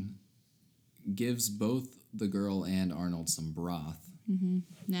Queen, gives both the girl and Arnold some broth.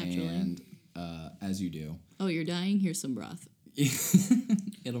 Naturally. And as you do, Oh, you're dying? Here's some broth.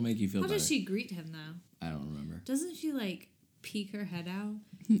 it'll make you feel How better. does she greet him though? I don't remember. Doesn't she like peek her head out?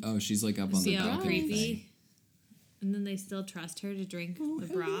 Oh, she's like up on See the how balcony creepy? thing. And then they still trust her to drink the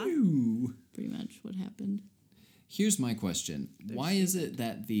broth. Ooh. Pretty much what happened. Here's my question. Why is it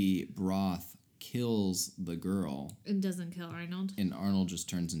that the broth kills the girl And doesn't kill Arnold. and Arnold just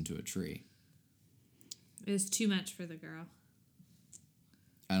turns into a tree? It's too much for the girl.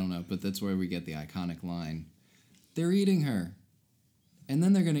 I don't know, but that's where we get the iconic line. They're eating her. And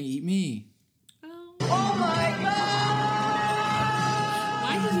then they're going to eat me. Oh my god!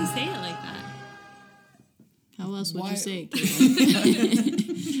 Why did he say it like that? How else would Why- you say it,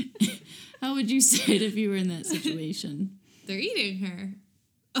 Caitlin? How would you say it if you were in that situation? They're eating her.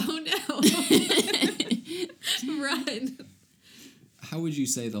 Oh no! Run! How would you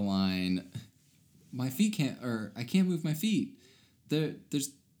say the line, my feet can't, or I can't move my feet? There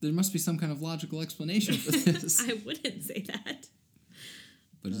must be some kind of logical explanation for this. I wouldn't say that.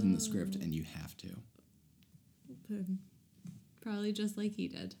 But it's in the script, and you have to. Probably just like he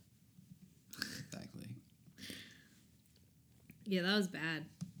did. Exactly. Yeah, that was bad.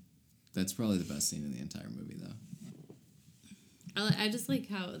 That's probably the best scene in the entire movie, though. I just like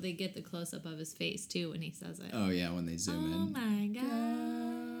how they get the close up of his face too when he says it. Oh, yeah, when they zoom Oh in. my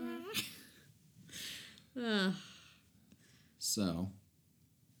god. Ugh. So,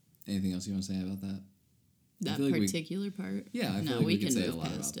 anything else you want to say about that? That feel like we- particular part? Yeah, I feel no, like we we could can say a move lot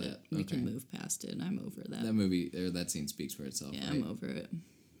past about it. that. We Okay. can move past it. I'm over that. That movie, or that scene speaks for itself, Yeah, right? I'm over it.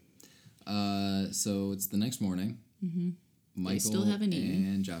 So it's the next morning. Mm-hmm. Michael still haven't eaten.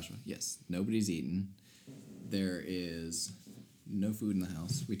 and Joshua. Yes, nobody's eaten. There is no food in the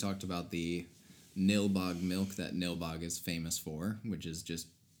house. We talked about the Nilbog milk that Nilbog is famous for, which is just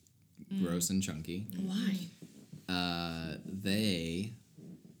gross and chunky. Why? They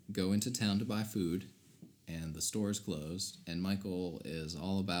go into town to buy food, and the store is closed, and Michael is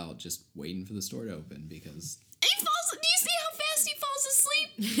all about just waiting for the store to open because... He falls. Do you see how fast he falls asleep?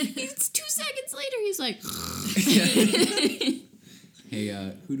 It's 2 seconds later. He's like, Hey,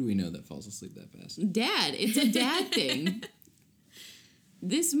 who do we know that falls asleep that fast? Dad. It's a dad thing.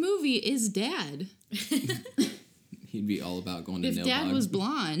 This movie is Dad. He'd be all about going to If Nilbog Dad was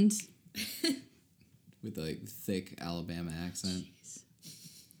blonde, with a thick Alabama accent.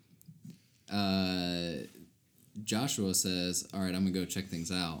 Joshua says, all right, I'm going to go check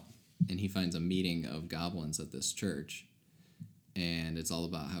things out. And he finds a meeting of goblins at this church. And it's all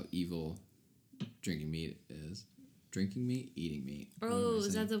about how evil drinking meat is. Drinking meat? Eating meat. What am I Oh,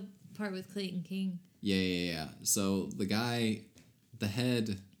 is saying? that the part with Clayton King? Yeah. So the guy, the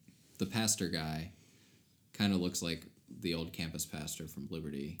head, the pastor guy, kind of looks like the old campus pastor from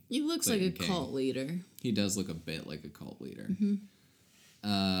Liberty. he looks like a Clayton King. cult leader. He does look a bit like a cult leader.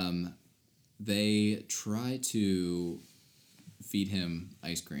 They try to feed him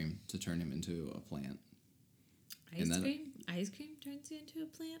ice cream to turn him into a plant. Ice And then- cream? Ice cream turns you into a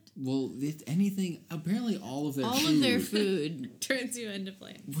plant? Well, if anything, apparently all of their All food. of their food. Turns you into a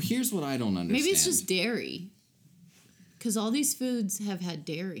plant. Here's what I don't understand. Maybe it's just dairy. Because all these foods have had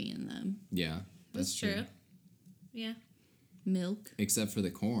dairy in them. Yeah, That's true. Yeah. Milk. Except for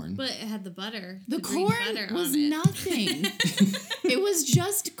the corn. But it had the butter. The green corn butter was on it. nothing. It was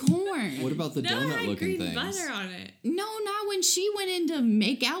just corn. What about the No, it had donut-looking green things? butter on it. No, not when she went in to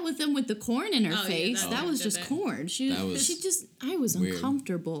make out with him with the corn in her Oh, yeah, face. that that one was did just it. corn. That was I was weird.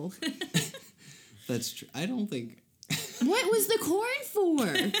 uncomfortable. That's true. I don't think. What was the corn for?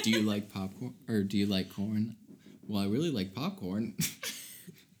 Do you like popcorn or do you like corn? Well, I really like popcorn.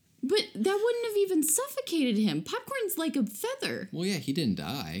 But that wouldn't have even suffocated him. Popcorn's like a feather. Well, yeah, he didn't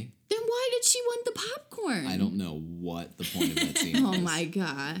die. Then why did she want the popcorn? I don't know what the point of that scene Oh is. my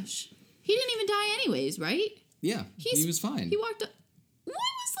gosh. He didn't even die anyways, right? Yeah, he was fine. He walked up. What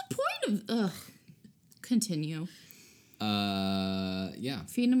was the point of... Ugh. Continue. Yeah,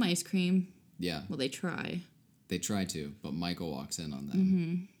 Feeding him ice cream. yeah. Well, they try. They try to, but Michael walks in on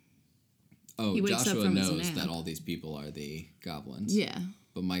them. Oh, He wakes up Joshua from his knows nap. that all these people are the goblins. Yeah.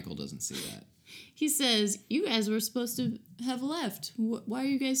 But Michael doesn't see that. He says, "You guys were supposed to have left. Why are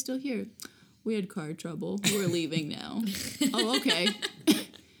you guys still here?" "We had car trouble. We're leaving now." "Oh, okay."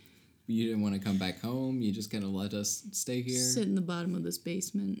 You didn't want to come back home? You just kind of let us stay here? Sit in the bottom of this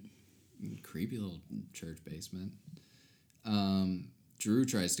basement. Creepy little church basement. Drew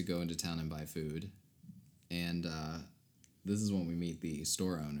tries to go into town and buy food. And this is when we meet the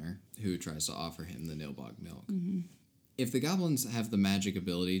store owner who tries to offer him the Nilbog milk. Mm-hmm. If the goblins have the magic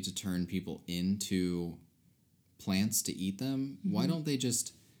ability to turn people into plants to eat them, why don't they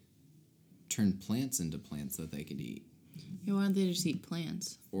just turn plants into plants that they could eat? Yeah, why don't they just eat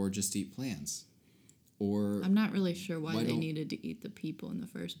plants? Or just eat plants? Or I'm not really sure why they don't- needed to eat the people in the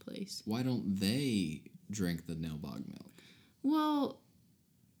first place. why don't they drink the Nilbog milk? Well,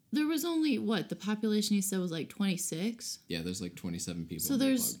 there was only, the population you said was like 26? Yeah, there's like 27 people. So in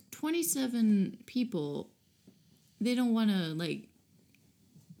there's Nilbog. 27 people. They don't want to,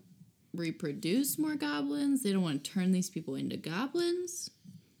 reproduce more goblins. They don't want to turn these people into goblins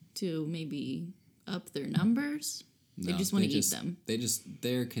to maybe up their numbers. They No, just want to eat them.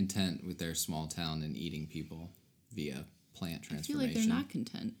 They're content with their small town and eating people via plant I feel transformation. like they're not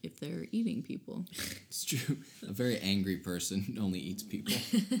content if they're eating people. It's true. A very angry person only eats people.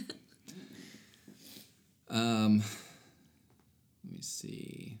 Let me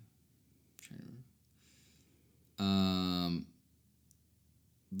see.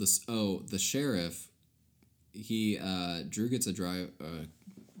 The sheriff. Drew gets a ride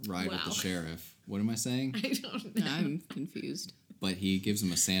with the Wow. sheriff. What am I saying? I don't know. I'm confused. But he gives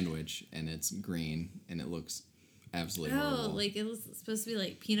him a sandwich, and it's green, and it looks absolutely Oh, horrible. like it was supposed to be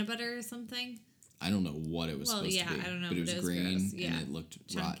like peanut butter or something. I don't know what it was Well, supposed yeah, to be, I don't know, but it was but it was green gross, yeah. and it looked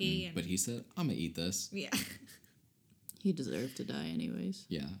Chunky rotten. and- But he said, "I'm gonna eat this." Yeah. He deserved to die anyways.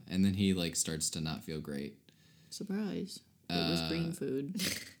 Yeah, and then he starts to not feel great. Surprise. It was green food.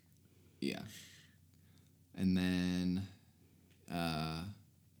 Yeah, and then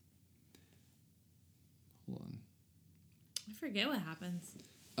hold on. I forget what happens.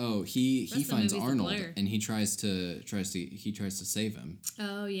 Oh, he Rest of the finds movie's a Arnold blur. and he tries to save him.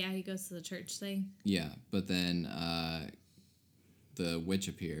 Oh yeah, he goes to the church thing. Yeah, but then the witch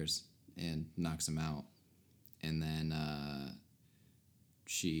appears and knocks him out, and then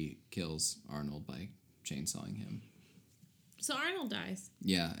she kills Arnold by chainsawing him. So Arnold dies.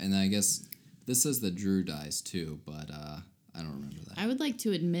 Yeah, and I guess this says that Drew dies too, but I don't remember that. I would like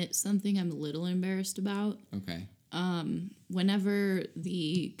to admit something I'm a little embarrassed about. Okay. Whenever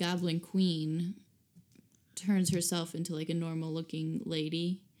the Goblin Queen turns herself into a normal looking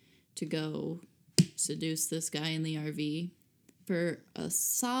lady to go seduce this guy in the RV, for a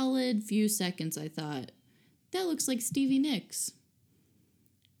solid few seconds I thought, that looks like Stevie Nicks.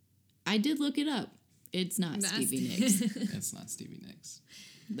 I did look it up. It's not Stevie Nicks. It's not Stevie Nicks.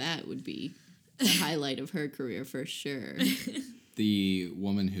 That would be the highlight of her career for sure. The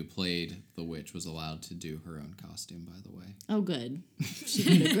woman who played the witch was allowed to do her own costume, by the way. Oh, good. She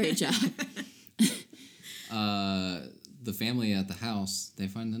did a great job. The family at the house, they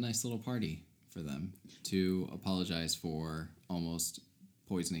find a nice little party for them to apologize for almost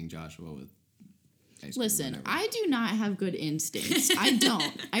poisoning Joshua with ice cream. Listen, or whatever. I do not have good instincts. I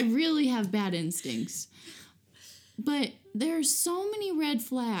don't. I really have bad instincts. But there are so many red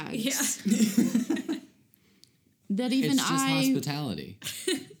flags Yeah. that even It's just I... hospitality.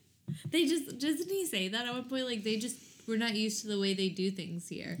 They doesn't he say that at one point? Like we're not used to the way they do things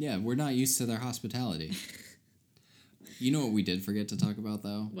here. Yeah, we're not used to their hospitality. You know what we did forget to talk about,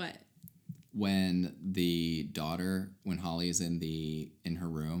 though? What? When the daughter, when Holly is in her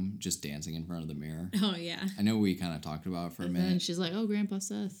room, just dancing in front of the mirror. Oh yeah. I know we kind of talked about it for a And then minute. she's like, oh, Grandpa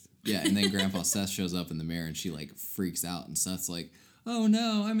Seth. Yeah, and then Grandpa Seth shows up in the mirror and she freaks out, and Seth's like, "Oh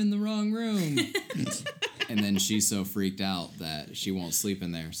no, I'm in the wrong room." And then she's so freaked out that she won't sleep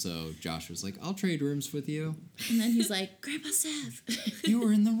in there. So Joshua's like, "I'll trade rooms with you." And then he's like, Grandpa Seth. You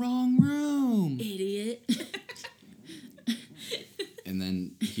were in the wrong room. Idiot. And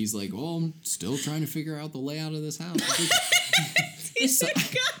then he's like, "Well, I'm still trying to figure out the layout of this house." It's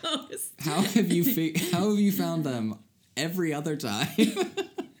like, Goes. how have you found them every other time?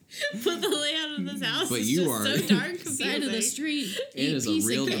 But the layout of this house But is you just are- so darn confusing. Side of the street. It is a piece of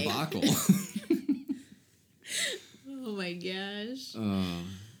real cake. debacle. Oh my gosh. Oh.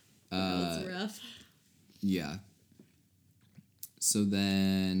 That's rough. Yeah. So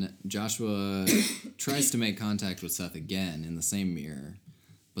then Joshua tries to make contact with Seth again in the same mirror,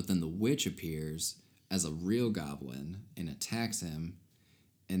 but then the witch appears as a real goblin and attacks him,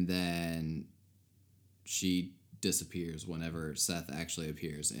 and then she disappears whenever Seth actually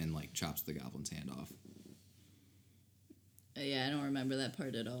appears and like chops the goblin's hand off. Yeah, I don't remember that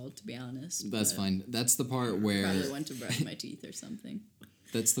part at all, to be honest. That's but fine. That's the part where Probably went to brush my teeth or something.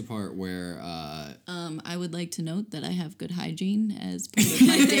 that's the part where I would like to note that I have good hygiene as part of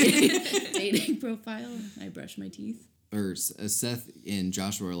my dating profile. I brush my teeth. Seth and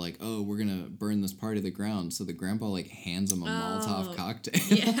Joshua are like, oh, we're gonna burn this party to the ground. So the grandpa like hands him a Molotov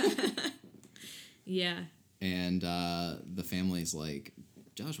cocktail. Yeah. And the family's like,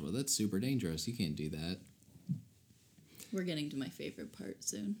 Joshua, that's super dangerous. You can't do that. We're getting to my favorite part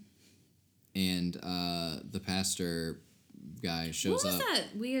soon. And the pastor guy shows What was up. that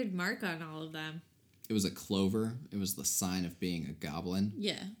weird mark on all of them? It was a clover. It was the sign of being a goblin.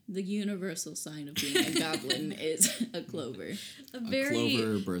 Yeah, the universal sign of being a goblin is a clover. A very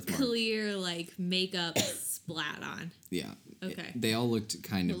clover birthmark. clear, like, makeup splat on. Yeah. Okay. They all looked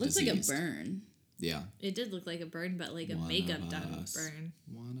kind It of looks diseased. like a burn. Yeah. It did look like a burn, but like a One makeup of done us. burn.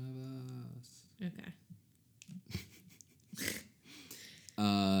 One of us. Okay.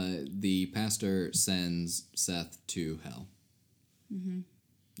 The pastor sends Seth to hell. Mm-hmm.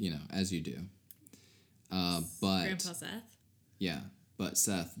 You know, as you do. But Grandpa Seth? yeah, but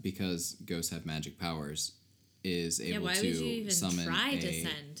Seth, because ghosts have magic powers, is Yeah, able why to would you even summon try to a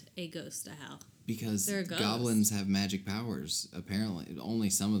send a ghost to hell? because They're a ghost. goblins have magic powers. Apparently, only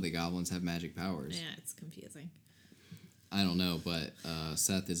some of the goblins have magic powers. Yeah, it's confusing. I don't know, but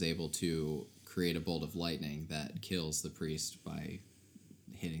Seth is able to create a bolt of lightning that kills the priest by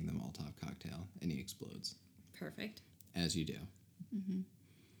hitting the Molotov cocktail, and he explodes, Perfect. as you do. Mm-hmm.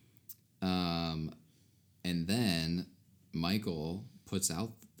 And then Michael puts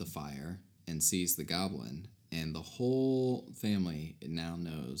out the fire and sees the goblin, and the whole family now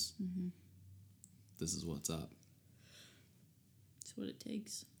knows this is what's up. That's what it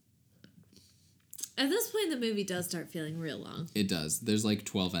takes. At this point, the movie does start feeling real long. It does. There's like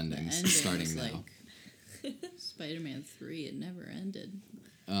 12 endings Ending starting is now. like Spider-Man 3, it never ended.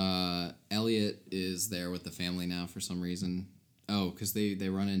 Elliot is there with the family now for some reason. Oh, because they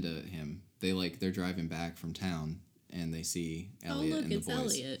run into him. They're driving back from town and they see Elliot and the it's boys.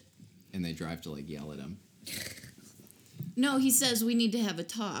 Elliot. And they drive to like yell at him. No, he says we need to have a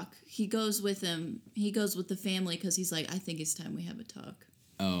talk. He goes with him. He goes with the family because he's like, I think it's time we have a talk.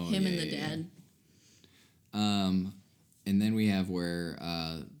 Oh, Him yeah, and the yeah, dad. yeah. And then we have where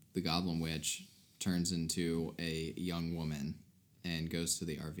the Goblin Witch turns into a young woman and goes to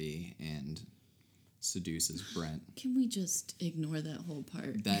the RV and seduces Brent. Can we just ignore that whole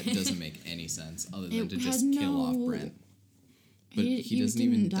part? That doesn't make any sense other than It to had just kill off no- Brent. But he doesn't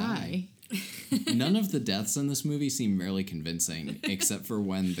didn't even die. None of the deaths in this movie seem really convincing, except for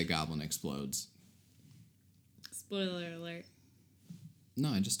when the goblin explodes. Spoiler alert. No,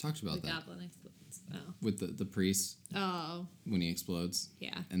 I just talked about The that. goblin explodes. Oh. With the priest, Oh. when he explodes.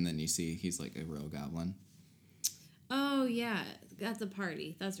 Yeah. And then you see he's like a real goblin. Oh, yeah. At the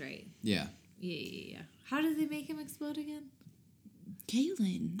party. That's right. Yeah. Yeah. How did they make him explode again?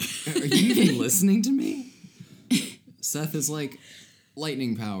 Kaylin. Are you even listening to me? Seth is like,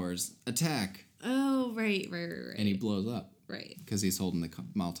 lightning powers, attack. Oh, right. And he blows up Right. because he's holding the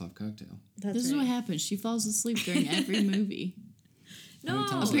Molotov cocktail. That's This is what happens. She falls asleep during every movie. How many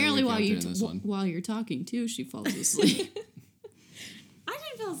No. times did I Apparently, wake while up you during this one? while you're talking too, she falls asleep. I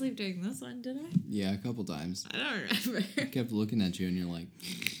didn't fall asleep during this one, did I? Yeah, a couple times. I don't remember. I kept looking at you and you're like,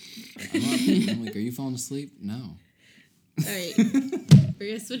 I'm up. I'm like, are you falling asleep? No. All right. We're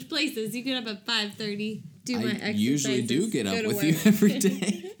going to switch places. You get up at 5:30. Do my I exercises. usually do get go up to with work. you every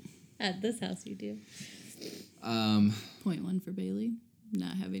day. At this house, you do. Point one for Bailey,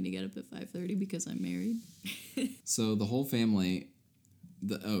 not having to get up at 5:30 because I'm married. So the whole family,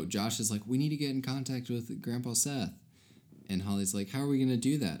 Josh is like, we need to get in contact with Grandpa Seth. And Holly's like, how are we going to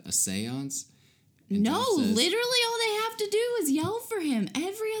do that? A seance? And No, Josh says, literally all they have to do is yell for him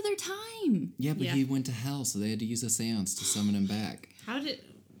every other time. Yeah, but Yeah. he went to hell, so they had to use a seance to summon him back. How did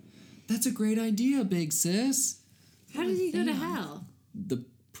That's a great idea, big sis. How did he go to hell? The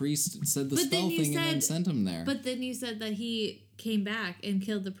priest said the But then spell you thing and then said- sent him there. But then you said that he came back and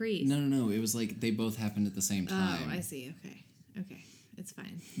killed the priest. No. It was like they both happened at the same time. Oh, I see. Okay. It's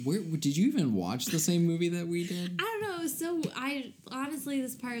fine. Where did you even watch the same movie that we did? I don't know. It was so. Honestly,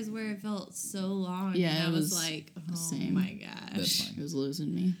 this part is where it felt so long. Yeah, and I it was was like, oh same. my gosh. That's fine. It was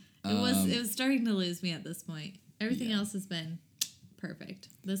losing me. It was starting to lose me at this point. Everything else has been perfect.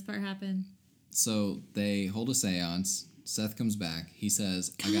 This part happened. So they hold a seance. Seth comes back. He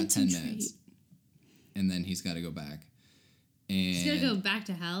says, I got 10 minutes. Concentrate. And then he's got to go back. And He's gonna go back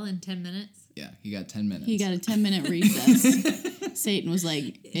to hell in 10 minutes. yeah, he got 10 minutes. He got a 10-minute recess. Satan was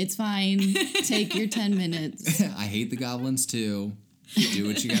like, it's fine. Take your 10 minutes. I hate the goblins too. Do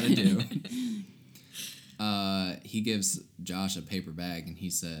what you gotta do. He gives Josh a paper bag and he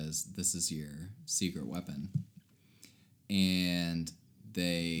says, "This is your secret weapon." And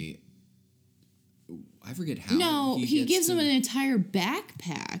I forget how. No, he gets gives to- him an entire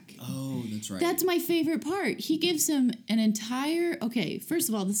backpack. Oh, that's right. That's my favorite part. He gives him an entire... Okay, first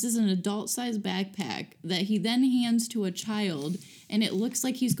of all, this is an adult-sized backpack that he then hands to a child, and it looks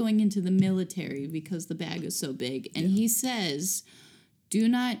like he's going into the military because the bag is so big. And he says, do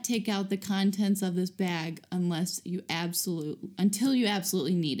not take out the contents of this bag until you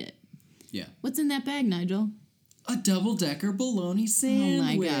absolutely need it. Yeah. What's in that bag, Nigel? A double-decker bologna sandwich. Oh,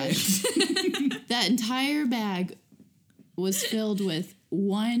 my gosh. That entire bag was filled with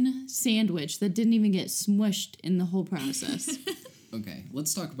one sandwich that didn't even get smushed in the whole process. Okay,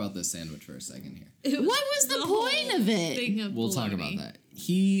 let's talk about this sandwich for a second here. What was the point of it? Thing of We'll talk bologna. about that.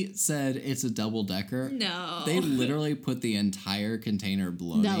 He said it's a double-decker. No. They literally put the entire container of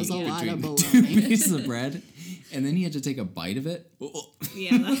bologna That was a lot between of the two bologna. pieces of bread, and then he had to take a bite of it.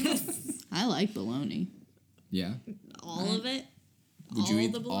 Yeah, that's I like bologna. Yeah. all of it. Would you All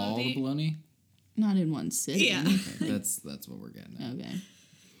eat the all the bologna? bologna? Not in one sitting. Yeah. Okay, that's what we're getting at. Okay.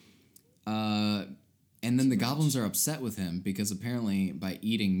 And then the goblins are upset with him because apparently by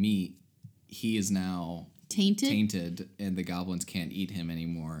eating meat, he is now tainted, and the goblins can't eat him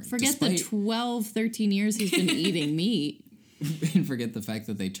anymore. Forget the 12, 13 years he's been eating meat. and forget the fact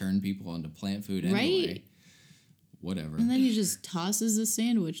that they turn people into plant food anyway. Right. Whatever. And then he just tosses the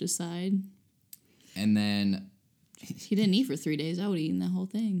sandwich aside. And then, He didn't eat for 3 days. I would have eaten that whole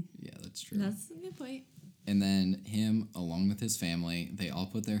thing. yeah, that's true. That's a good point. And then him, along with his family, they all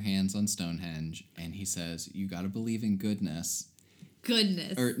put their hands on Stonehenge, and he says, "You got to believe in goodness."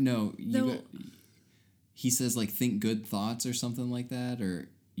 Goodness. Or no, No. he says like think good thoughts or something like that, or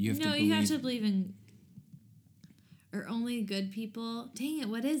you have to No, believe. you have to believe in. Or only good people. Dang it!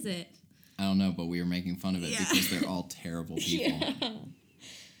 What is it? I don't know, but we were making fun of it because they're all terrible people.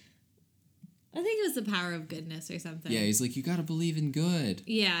 I think it was the power of goodness or something. Yeah, he's like, you got to believe in good,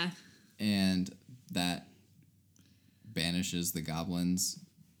 Yeah. and that banishes the goblins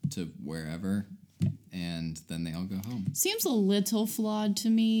to wherever, and then they all go home. Seems a little flawed to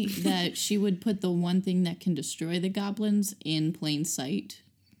me that she would put the one thing that can destroy the goblins in plain sight.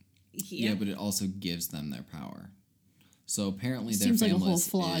 Yeah, but it also gives them their power. So apparently their Seems like a fame whole list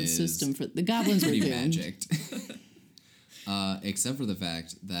flawed is system for the goblins. Were pretty doomed. magicked. Except for the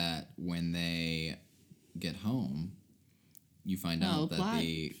fact that when they get home, you find out that plot.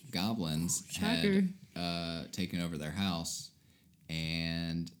 the goblins Shocker. had taken over their house,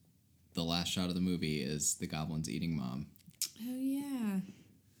 and the last shot of the movie is the goblins eating Mom. Oh yeah.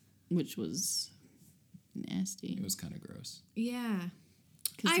 Which was nasty. It was kind of gross. Yeah.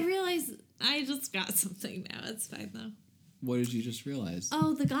 'Cause I realized I just got something now. It's fine though. What did you just realize?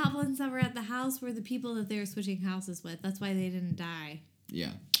 Oh, the goblins that were at the house were the people that they were switching houses with. That's why they didn't die.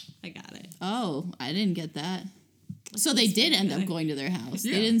 Yeah. I got it. Oh, I didn't get that. So they did end up going to their house.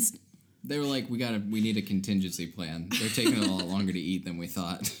 Yeah. They didn't. They were like, we need a contingency plan. They're taking a lot longer to eat than we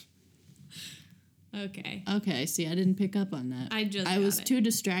thought. Okay. Okay, see, I didn't pick up on that. I just I got was it. too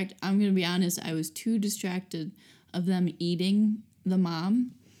distracted. I'm gonna be honest. I was too distracted of them eating the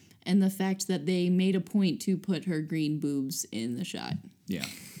mom, and the fact that they made a point to put her green boobs in the shot. Yeah.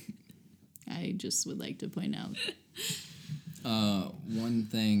 I just would like to point out. One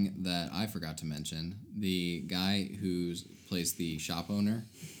thing that I forgot to mention, the guy who plays the shop owner,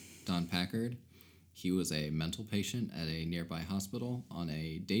 Don Packard, he was a mental patient at a nearby hospital on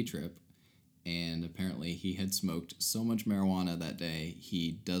a day trip, and apparently he had smoked so much marijuana that day,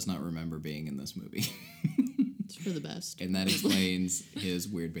 he does not remember being in this movie. It's for the best. And that explains his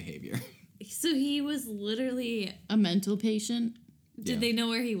weird behavior. So he was literally. A mental patient. Did Yeah. they know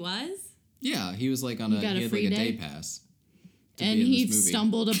where he was? Yeah, he was like on He a got a he had free like a day day? pass. to And be in he this movie.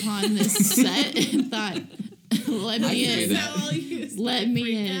 stumbled upon this set and thought, let I me can do in. that. Let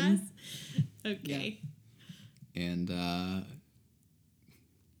me in. Okay. And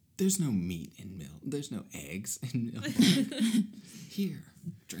there's no meat in milk. There's no eggs in milk. Here,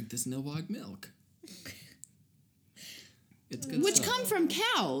 drink this Nilbog milk. It's good Which stuff. come from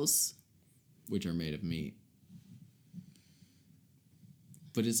cows. Which are made of meat.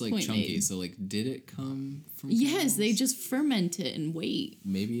 But it's like Point chunky, made. so like, did it come from Yes, cows? they just ferment it and wait.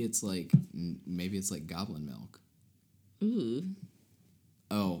 Maybe it's like goblin milk. Ooh.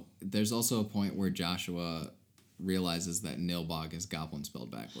 Oh, there's also a point where Joshua realizes that Nilbog is goblin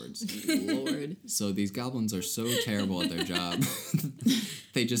spelled backwards. Lord. So these goblins are so terrible at their job,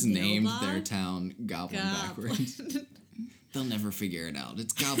 they just named Nilbog? their town Goblin backwards. They'll never figure it out.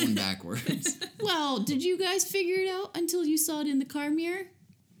 It's goblin backwards. Well, did you guys figure it out until you saw it in the car mirror?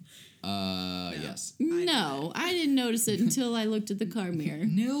 Yes. No, I didn't notice it until I looked at the car mirror.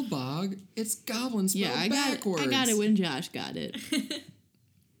 Nilbog, it's goblin spelled Yeah, I backwards. got it when Josh got it.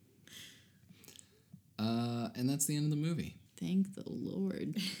 And that's the end of the movie. Thank the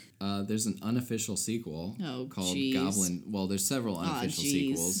Lord. There's an unofficial sequel called jeez. Goblin. Well, there's several unofficial jeez.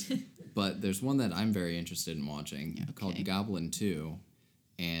 sequels, but there's one that I'm very interested in watching called Okay. Goblin 2,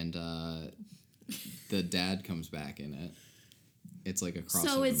 and the dad comes back in it. It's like a crossover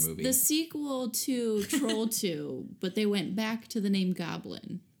So it's movie. the sequel to Troll 2, but they went back to the name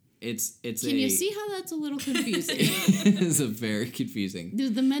Goblin. It's Can you see how that's a little confusing? It's a very confusing.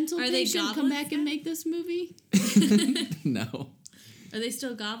 Did the mental Are they patient come goblins back then? and make this movie? No. Are they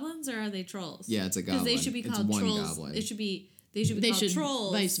still goblins or are they trolls? Yeah, it's a Because goblin. they should be It's called one trolls. goblin. They should be called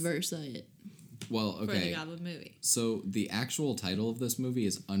trolls. vice versa it. Well, For the okay. goblin movie. So the actual title of this movie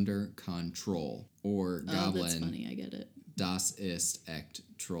is Under Control, or Oh, Goblin. that's funny. I get it. Das ist echt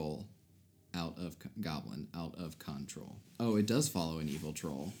Troll. Goblin, out of control. Oh, it does follow an evil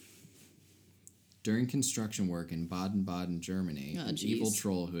troll. During construction work in Baden-Baden, Germany, Oh, an jeez. evil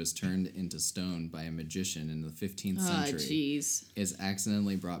troll who is turned into stone by a magician in the 15th Ah, century jeez. is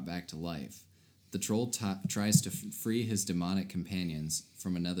accidentally brought back to life. The troll tries to free his demonic companions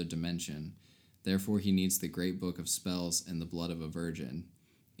from another dimension. Therefore, he needs the great book of spells and the blood of a virgin.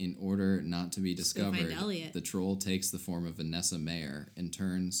 In order not to be go find discovered, Elliot. the troll takes the form of Vanessa Mayer and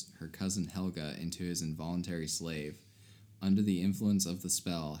turns her cousin Helga into his involuntary slave. Under the influence of the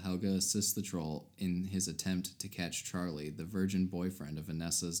spell, Helga assists the troll in his attempt to catch Charlie, the virgin boyfriend of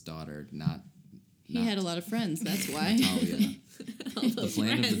Vanessa's daughter. He had a lot of friends. That's why. Oh, yeah. The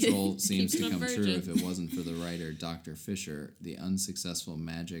plan of the troll seems to Keeping come them true virgin. if it wasn't for the writer Dr. Fisher, the unsuccessful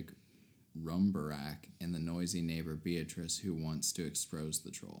magic Rumbarak, and the noisy neighbor Beatrice who wants to expose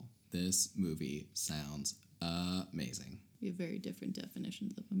the troll. This movie sounds amazing. We have very different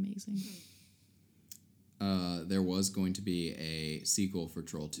definitions of amazing. There was going to be a sequel for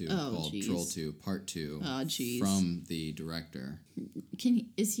Troll 2 Oh, called jeez. Troll 2 Part 2 Oh, jeez. from the director.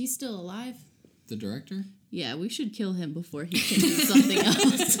 Is he still alive? The director? Yeah, we should kill him before he can do something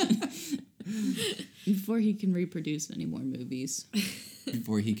else. Before he can reproduce any more movies.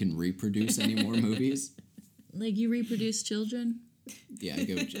 Before he can reproduce any more movies? Like you reproduce children? Yeah, I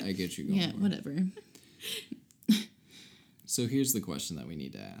get you going. Yeah, for. whatever. So here's the question that we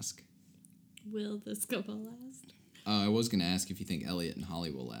need to ask. Will this couple last? I was going to ask if you think Elliot and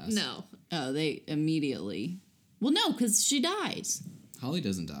Holly will last. No. Oh, they immediately. Well, no, because she dies. Holly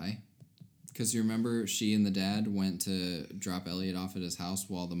doesn't die. Because you remember she and the dad went to drop Elliot off at his house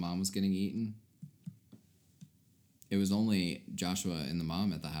while the mom was getting eaten? It was only Joshua and the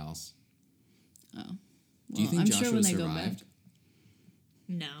mom at the house. Oh. Do you think I'm Joshua sure when they go survived? back,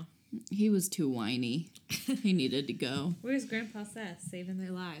 No. he was too whiny. He needed to go. Where's Grandpa Seth saving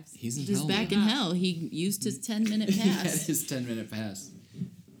their lives? He's in He's hell. back now. in hell. He used his 10-minute He had pass. his 10-minute pass. Fun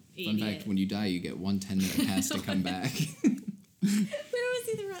Idiot. fact, when you die, you get one 10-minute pass to come back. Where was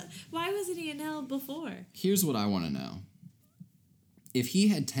he? Why wasn't he in hell before? Here's what I want to know. If he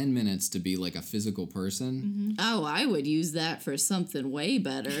had 10 minutes to be like a physical person, Oh, I would use that for something way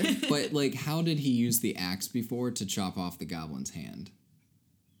better. but like how did he use the axe before to chop off the goblin's hand?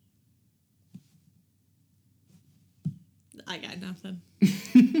 I got nothing.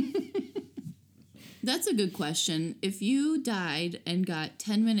 That's a good question. If you died and got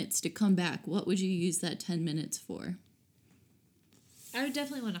 10 minutes to come back, what would you use that 10 minutes for? I would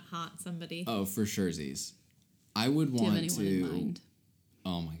definitely want to haunt somebody. Oh, for surezies. I would Do you have want anyone to. in mind?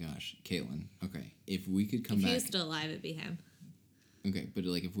 Oh my gosh, Caitlin. Okay, if we could come If he back. was still alive, it'd be him. Okay, but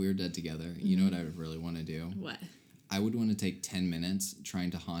like if we were dead together, you know what I would really want to do? What? I would want to take 10 minutes trying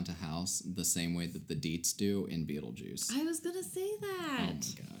to haunt a house the same way that the Deets do in Beetlejuice. I was gonna say Oh that.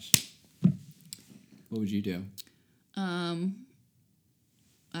 my gosh. What would you do? I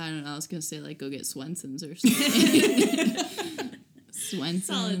don't know. I was going to say, like, go get Swenson's or something. Swenson's.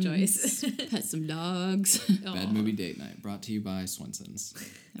 Solid choice. Pet some dogs. Bad Movie Date Night, brought to you by Swenson's.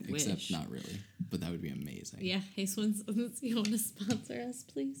 I Except wish. not really, but that would be amazing. Yeah. Hey, Swenson's, you want to sponsor us,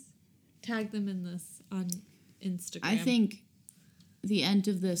 please? Tag them in this on Instagram. I think the end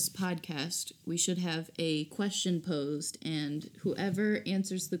of this podcast, we should have a question posed, and whoever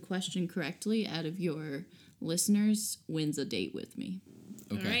answers the question correctly out of your listeners wins a date with me.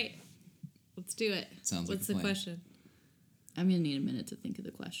 Okay. All right. Let's do it. Sounds like What's a the plan. question? I'm going to need a minute to think of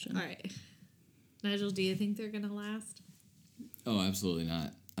the question. All right. Nigel, do you think they're gonna last? Oh, absolutely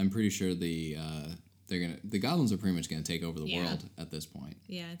not. I'm pretty sure the goblins are pretty much gonna take over the Yeah. world at this point.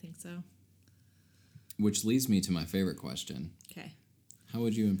 Yeah, I think so. Which leads me to my favorite question. Okay. How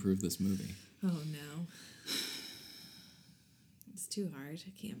would you improve this movie? Oh, no. It's too hard.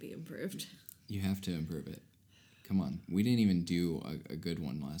 It can't be improved. You have to improve it. Come on. We didn't even do a good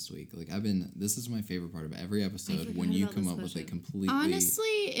one last week. Like, this is my favorite part of every episode, when you come up with a completely... Honestly,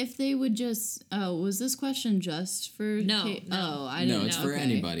 if they would just... Oh, was this question just for... No. Oh, I didn't know. No, it's for Okay.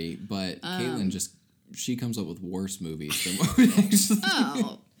 anybody, but Caitlin she comes up with worse movies than what we actually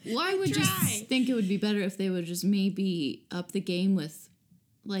Oh, well, I would just Try. think it would be better if they would just maybe up the game with,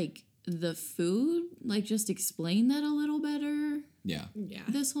 like, the food. Like, just explain that a little better. Yeah. Yeah.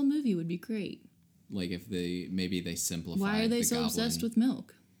 This whole movie would be great. Like, if they simplify Why are they the so goblin. obsessed with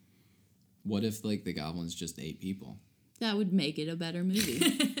milk? What if, like, the goblins just ate people? That would make it a better movie.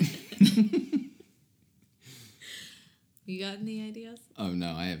 You got any ideas? Oh,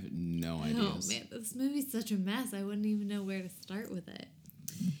 no, I have no ideas. Oh, man, this movie's such a mess. I wouldn't even know where to start with it.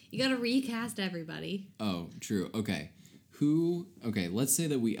 You gotta recast everybody. Oh, true. Okay. Okay, let's say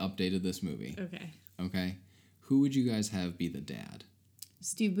that we updated this movie. Okay. Okay? Who would you guys have be the dad?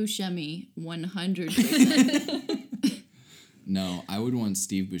 Steve Buscemi, 100%. No, I would want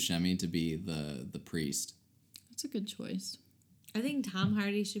Steve Buscemi to be the priest. That's a good choice. I think Tom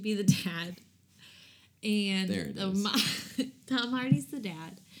Hardy should be the dad. And There it is. Tom Hardy's the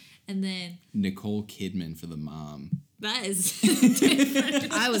dad. And then Nicole Kidman for the mom. that is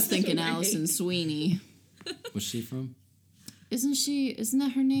I was thinking Allison Sweeney. What's she from? Isn't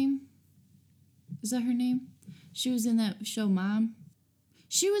that her name? Is that her name? She was in that show Mom.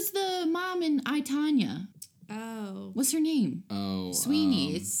 She was the mom in I, Tonya. Oh. What's her name? Oh,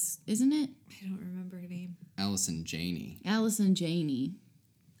 Sweeney. Isn't it? I don't remember her name. Allison Janney. Allison Janney.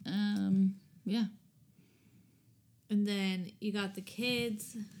 Yeah. And then you got the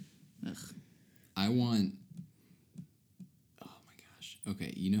kids. Ugh. I want... Oh my gosh.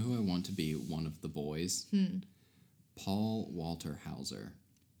 Okay, you know who I want to be one of the boys? Paul Walter Hauser.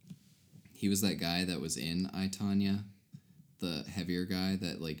 He was that guy that was in I, Tonya. The heavier guy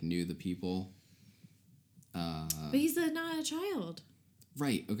that, like, knew the people. But he's not a child.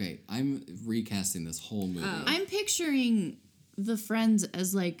 Right, okay. I'm recasting this whole movie. I'm picturing the friends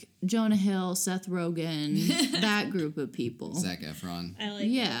as like Jonah Hill, Seth Rogen, that group of people. Zac Efron. I like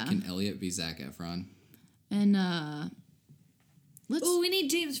Yeah. Can Elliot be Zac Efron? And let's Oh, we need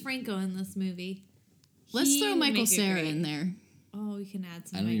James Franco in this movie. let's He throw would Michael make it Cera great. in there. Oh, we can add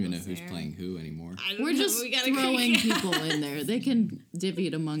some. I don't even know Michael who's Cera. playing who anymore. I don't We're know, just but we gotta throwing create- people in there. They can divvy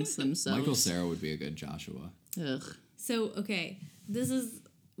it amongst themselves. Michael Cera would be a good Joshua. Ugh. So okay,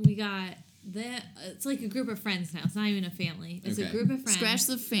 we got it's like a group of friends now. It's not even a family. It's a Okay. group of friends. Scratch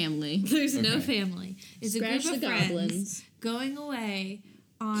the family. There's no Okay. family. It's Scratch a group the of friends goblins. going away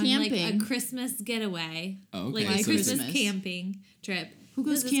on Camping. like a Christmas getaway. Oh, okay. Like a So it's- Christmas camping trip. Who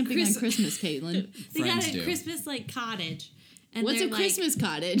goes This is camping on Christmas, Caitlin? They Friends got a do. Christmas like cottage. And What's they're a like, Christmas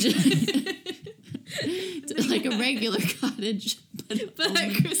cottage? It's like a regular cottage, but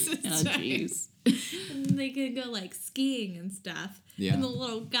at Christmas oh time. jeez. And they could go like skiing and stuff. Yeah. And the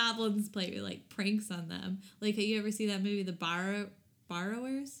little goblins play like pranks on them. Like, you ever see that movie, The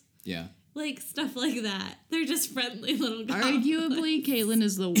Borrowers? Yeah. Like stuff like that. They're just friendly little goblins. Arguably, Caitlin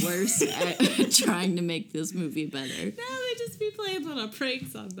is the worst at trying to make this movie better. No, they just be playing little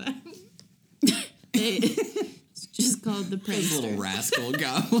pranks on them. It's just called the Those little prankster. rascal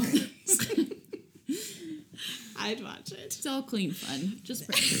goblins. I'd watch it. It's all clean fun. Just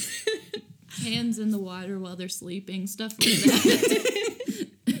pranks. Hands in the water while they're sleeping, stuff like that.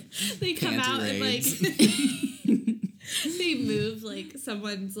 They come Panty out and like raids. they move like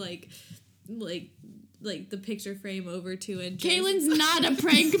someone's like the picture frame over 2 inches. Caitlin's not a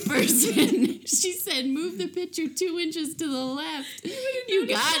prank person. She said, move the picture 2 inches to the left. You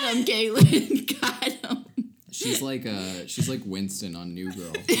got him, Caitlin. Got him. She's like Winston on New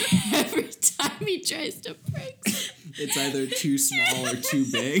Girl. Every time he tries to prank. It's either too small or too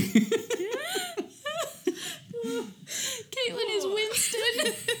big. Caitlin is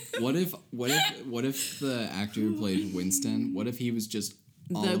Winston. What if the actor who played Winston, what if he was just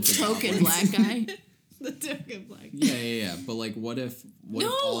all The of the token goblins? black guy. The token black. Yeah. But like, what if No,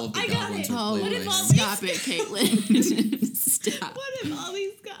 all of the I got goblins it. were Oh, played what by if him? all stop it, Caitlin. Stop. What if all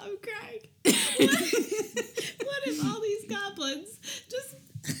these Craig? What if all these goblins just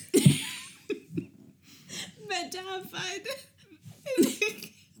meant to have fun?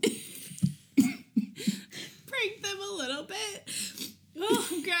 Prank them a little bit. Oh,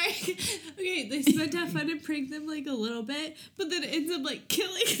 Greg. Okay, they meant to have fun and prank them like a little bit, but then it ends up like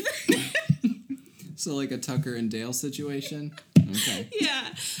killing them. So like a Tucker and Dale situation. Okay. Yeah.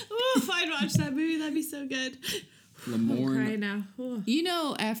 Oh, if I'd watch that movie, that'd be so good. Lamorne. Right now. Ooh. You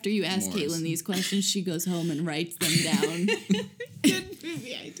know, after you ask Morris. Caitlin these questions, she goes home and writes them down. Good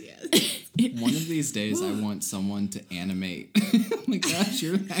movie ideas. One of these days, I want someone to animate. Oh my gosh,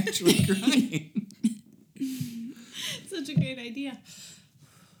 you're actually crying. Such a great idea.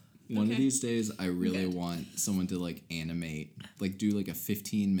 One of Okay. these days, I really Good. want someone to like animate, like do like a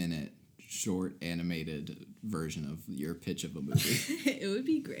 15-minute short animated version of your pitch of a movie. It would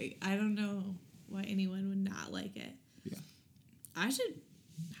be great. I don't know why anyone would not like it. Yeah. I should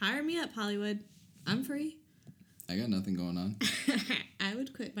hire me up, Hollywood. I'm free. I got nothing going on. I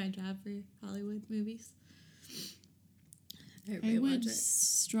would quit my job for Hollywood movies. I Everybody would watch it.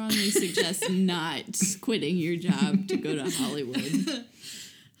 strongly suggest not quitting your job to go to Hollywood.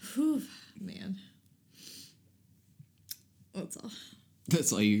 Whew, man. That's all.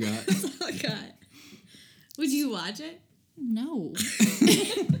 That's all you got? That's all I got. Would you watch it? No.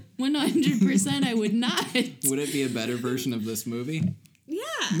 100% I would not. Would it be a better version of this movie? Yeah.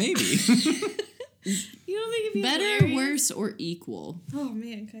 Maybe. You don't think it'd be Better, hilarious? worse, or equal? Oh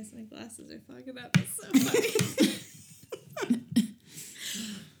man, guys, my glasses are fogging up. It's so funny.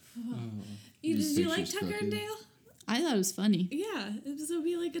 Did These you like pictures Tucker crooked. and Dale? I thought it was funny. Yeah, this would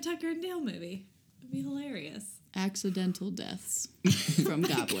be like a Tucker and Dale movie. It'd be hilarious. Accidental deaths from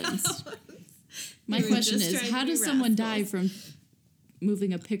goblins. My They were question just is, trying to how be does someone die rascals. from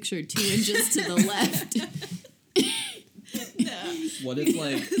moving a picture 2 inches to the left? What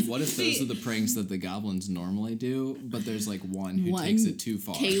if those are the pranks that the goblins normally do, but there's like one who One takes it too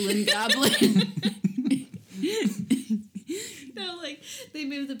far? Kalen Goblin. No, like they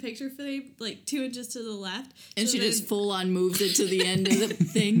moved the picture frame like 2 inches to the left, And so she then- just full on moved it to the end of the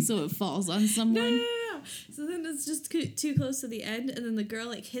thing so it falls on someone. No. So then it's just too close to the end, and then the girl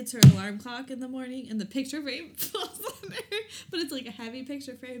like hits her alarm clock in the morning, and the picture frame falls on her. But it's like a heavy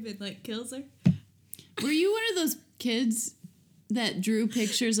picture frame and like kills her. Were you one of those kids that drew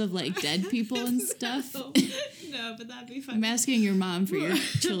pictures of like dead people and stuff? No, but that'd be fun. I'm asking your mom for your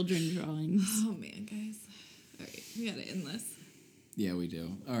children drawings. Oh man, guys. All right, we gotta end this. Yeah, we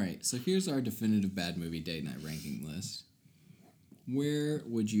do. All right, so here's our definitive bad movie date night ranking list. Where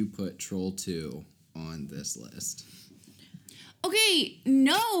would you put Troll 2 on this list? Okay,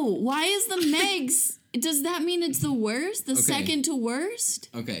 no. Why is the Megs? Does that mean it's the worst? The Okay. second to worst?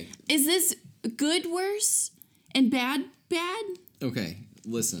 Okay, Is this good worse and bad bad? okay,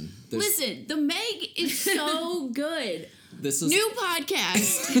 listen. Listen, the Meg is so good. This is New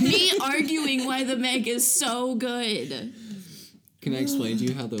podcast. Me arguing why the Meg is so good. Can I explain to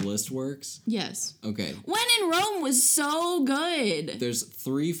you how the list works? Yes. Okay, When in Rome was so good. there's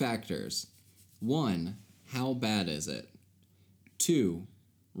 3 factors. 1, how bad is it? 2,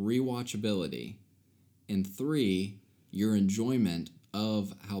 rewatchability. And 3, your enjoyment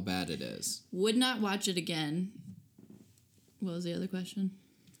of how bad it is. Would not watch it again. What was the other question?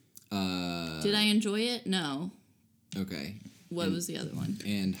 Did I enjoy it? No. Okay. What was the other one?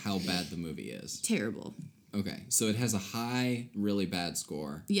 And how bad the movie is. Terrible. Okay, so it has a high, really bad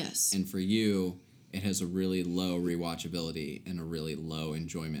score. Yes. And for you, it has a really low rewatchability and a really low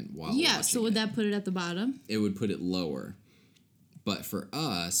enjoyment while Yeah, watching so would it. that put it at the bottom? It would put it lower. But for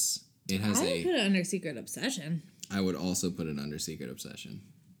us, it has I would put it under Secret Obsession. I would also put it under Secret Obsession.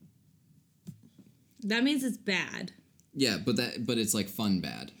 That means it's bad. Yeah, but it's like fun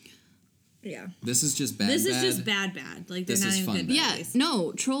bad. Yeah. This is just bad. This is bad. just bad. Like they're This not is even fun good bad. Yeah, movies.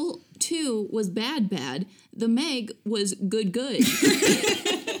 no, Troll 2 was bad. The Meg was good.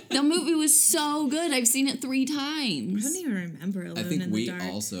 The movie was so good. I've seen it 3 I times. don't even remember Alone I think in we the Dark.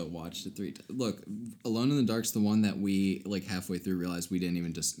 also watched it 3 times. Look, Alone in the Dark's the one that we like halfway through realized we didn't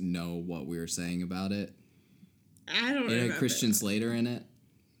even just know what we were saying about it. I don't It remember. had Christian Slater in it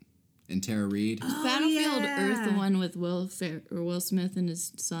and Tara Reid. Battlefield yeah. Earth, the one with Will Smith and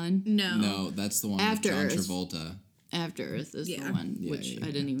his son. No. No, that's the one After with John Earth. Travolta. After Earth is Yeah. the one, Yeah, which yeah,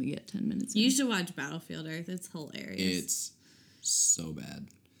 I didn't even get 10 minutes. You in. should watch Battlefield Earth. It's hilarious. It's so bad.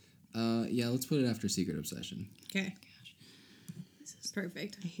 Yeah, let's put it after Secret Obsession. Okay.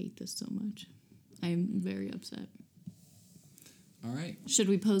 Perfect. I hate this so much. I'm very upset. All right. Should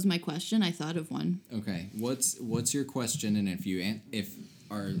we pose my question? I thought of one. Okay. What's your question? And if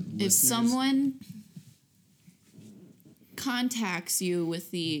our If listeners, someone contacts you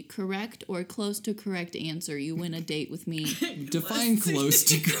with the correct or close to correct answer, you win a date with me. define close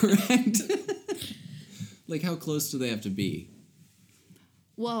to correct. Like how close do they have to be?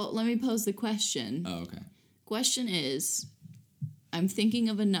 Well, let me pose the question. Oh, okay. Question is, I'm thinking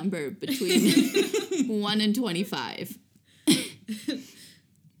of a number between 1 and 25.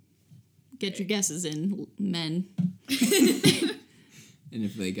 Get your guesses in, men. And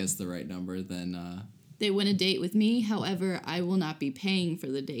if they guess the right number, then They win a date with me. However, I will not be paying for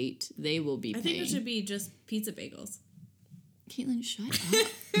the date. They will be I paying. think it should be just pizza bagels. Caitlin, shut up.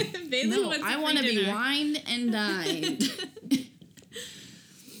 Bailey No, wants I a want to free be dinner. wined and dined. Do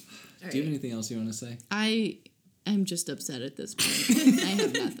you have anything else you want to say? I am just upset at this point. I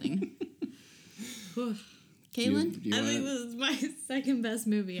have nothing. Caitlin? Do you I think wanna- this is my second best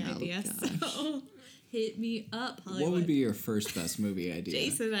movie Oh, idea. gosh. So hit me up, Hollywood. what would be your first best movie idea?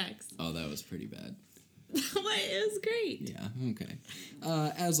 Jason X? Oh, that was pretty bad. What? It was great. Yeah, okay.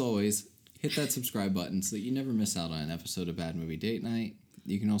 As always, hit that subscribe button so that you never miss out on an episode of Bad Movie Date Night.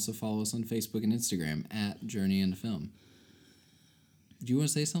 You can also follow us on Facebook and Instagram at Journey into Film. Do you want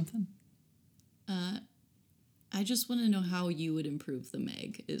to say something? I just want to know how you would improve the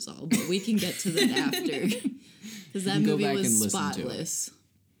Meg is all, but we can get to that after. Because that can go movie back was and listen to it. spotless.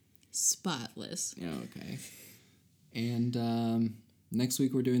 Spotless. Yeah, okay. And next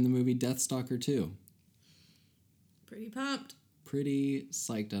week we're doing the movie Deathstalker 2. Pretty pumped. Pretty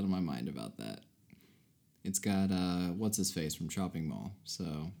psyched out of my mind about that. It's got, what's his face from Chopping Mall.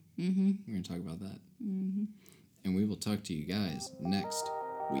 So we're going to talk about that. Mm-hmm. And we will talk to you guys next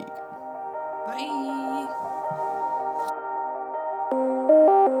week. Bye.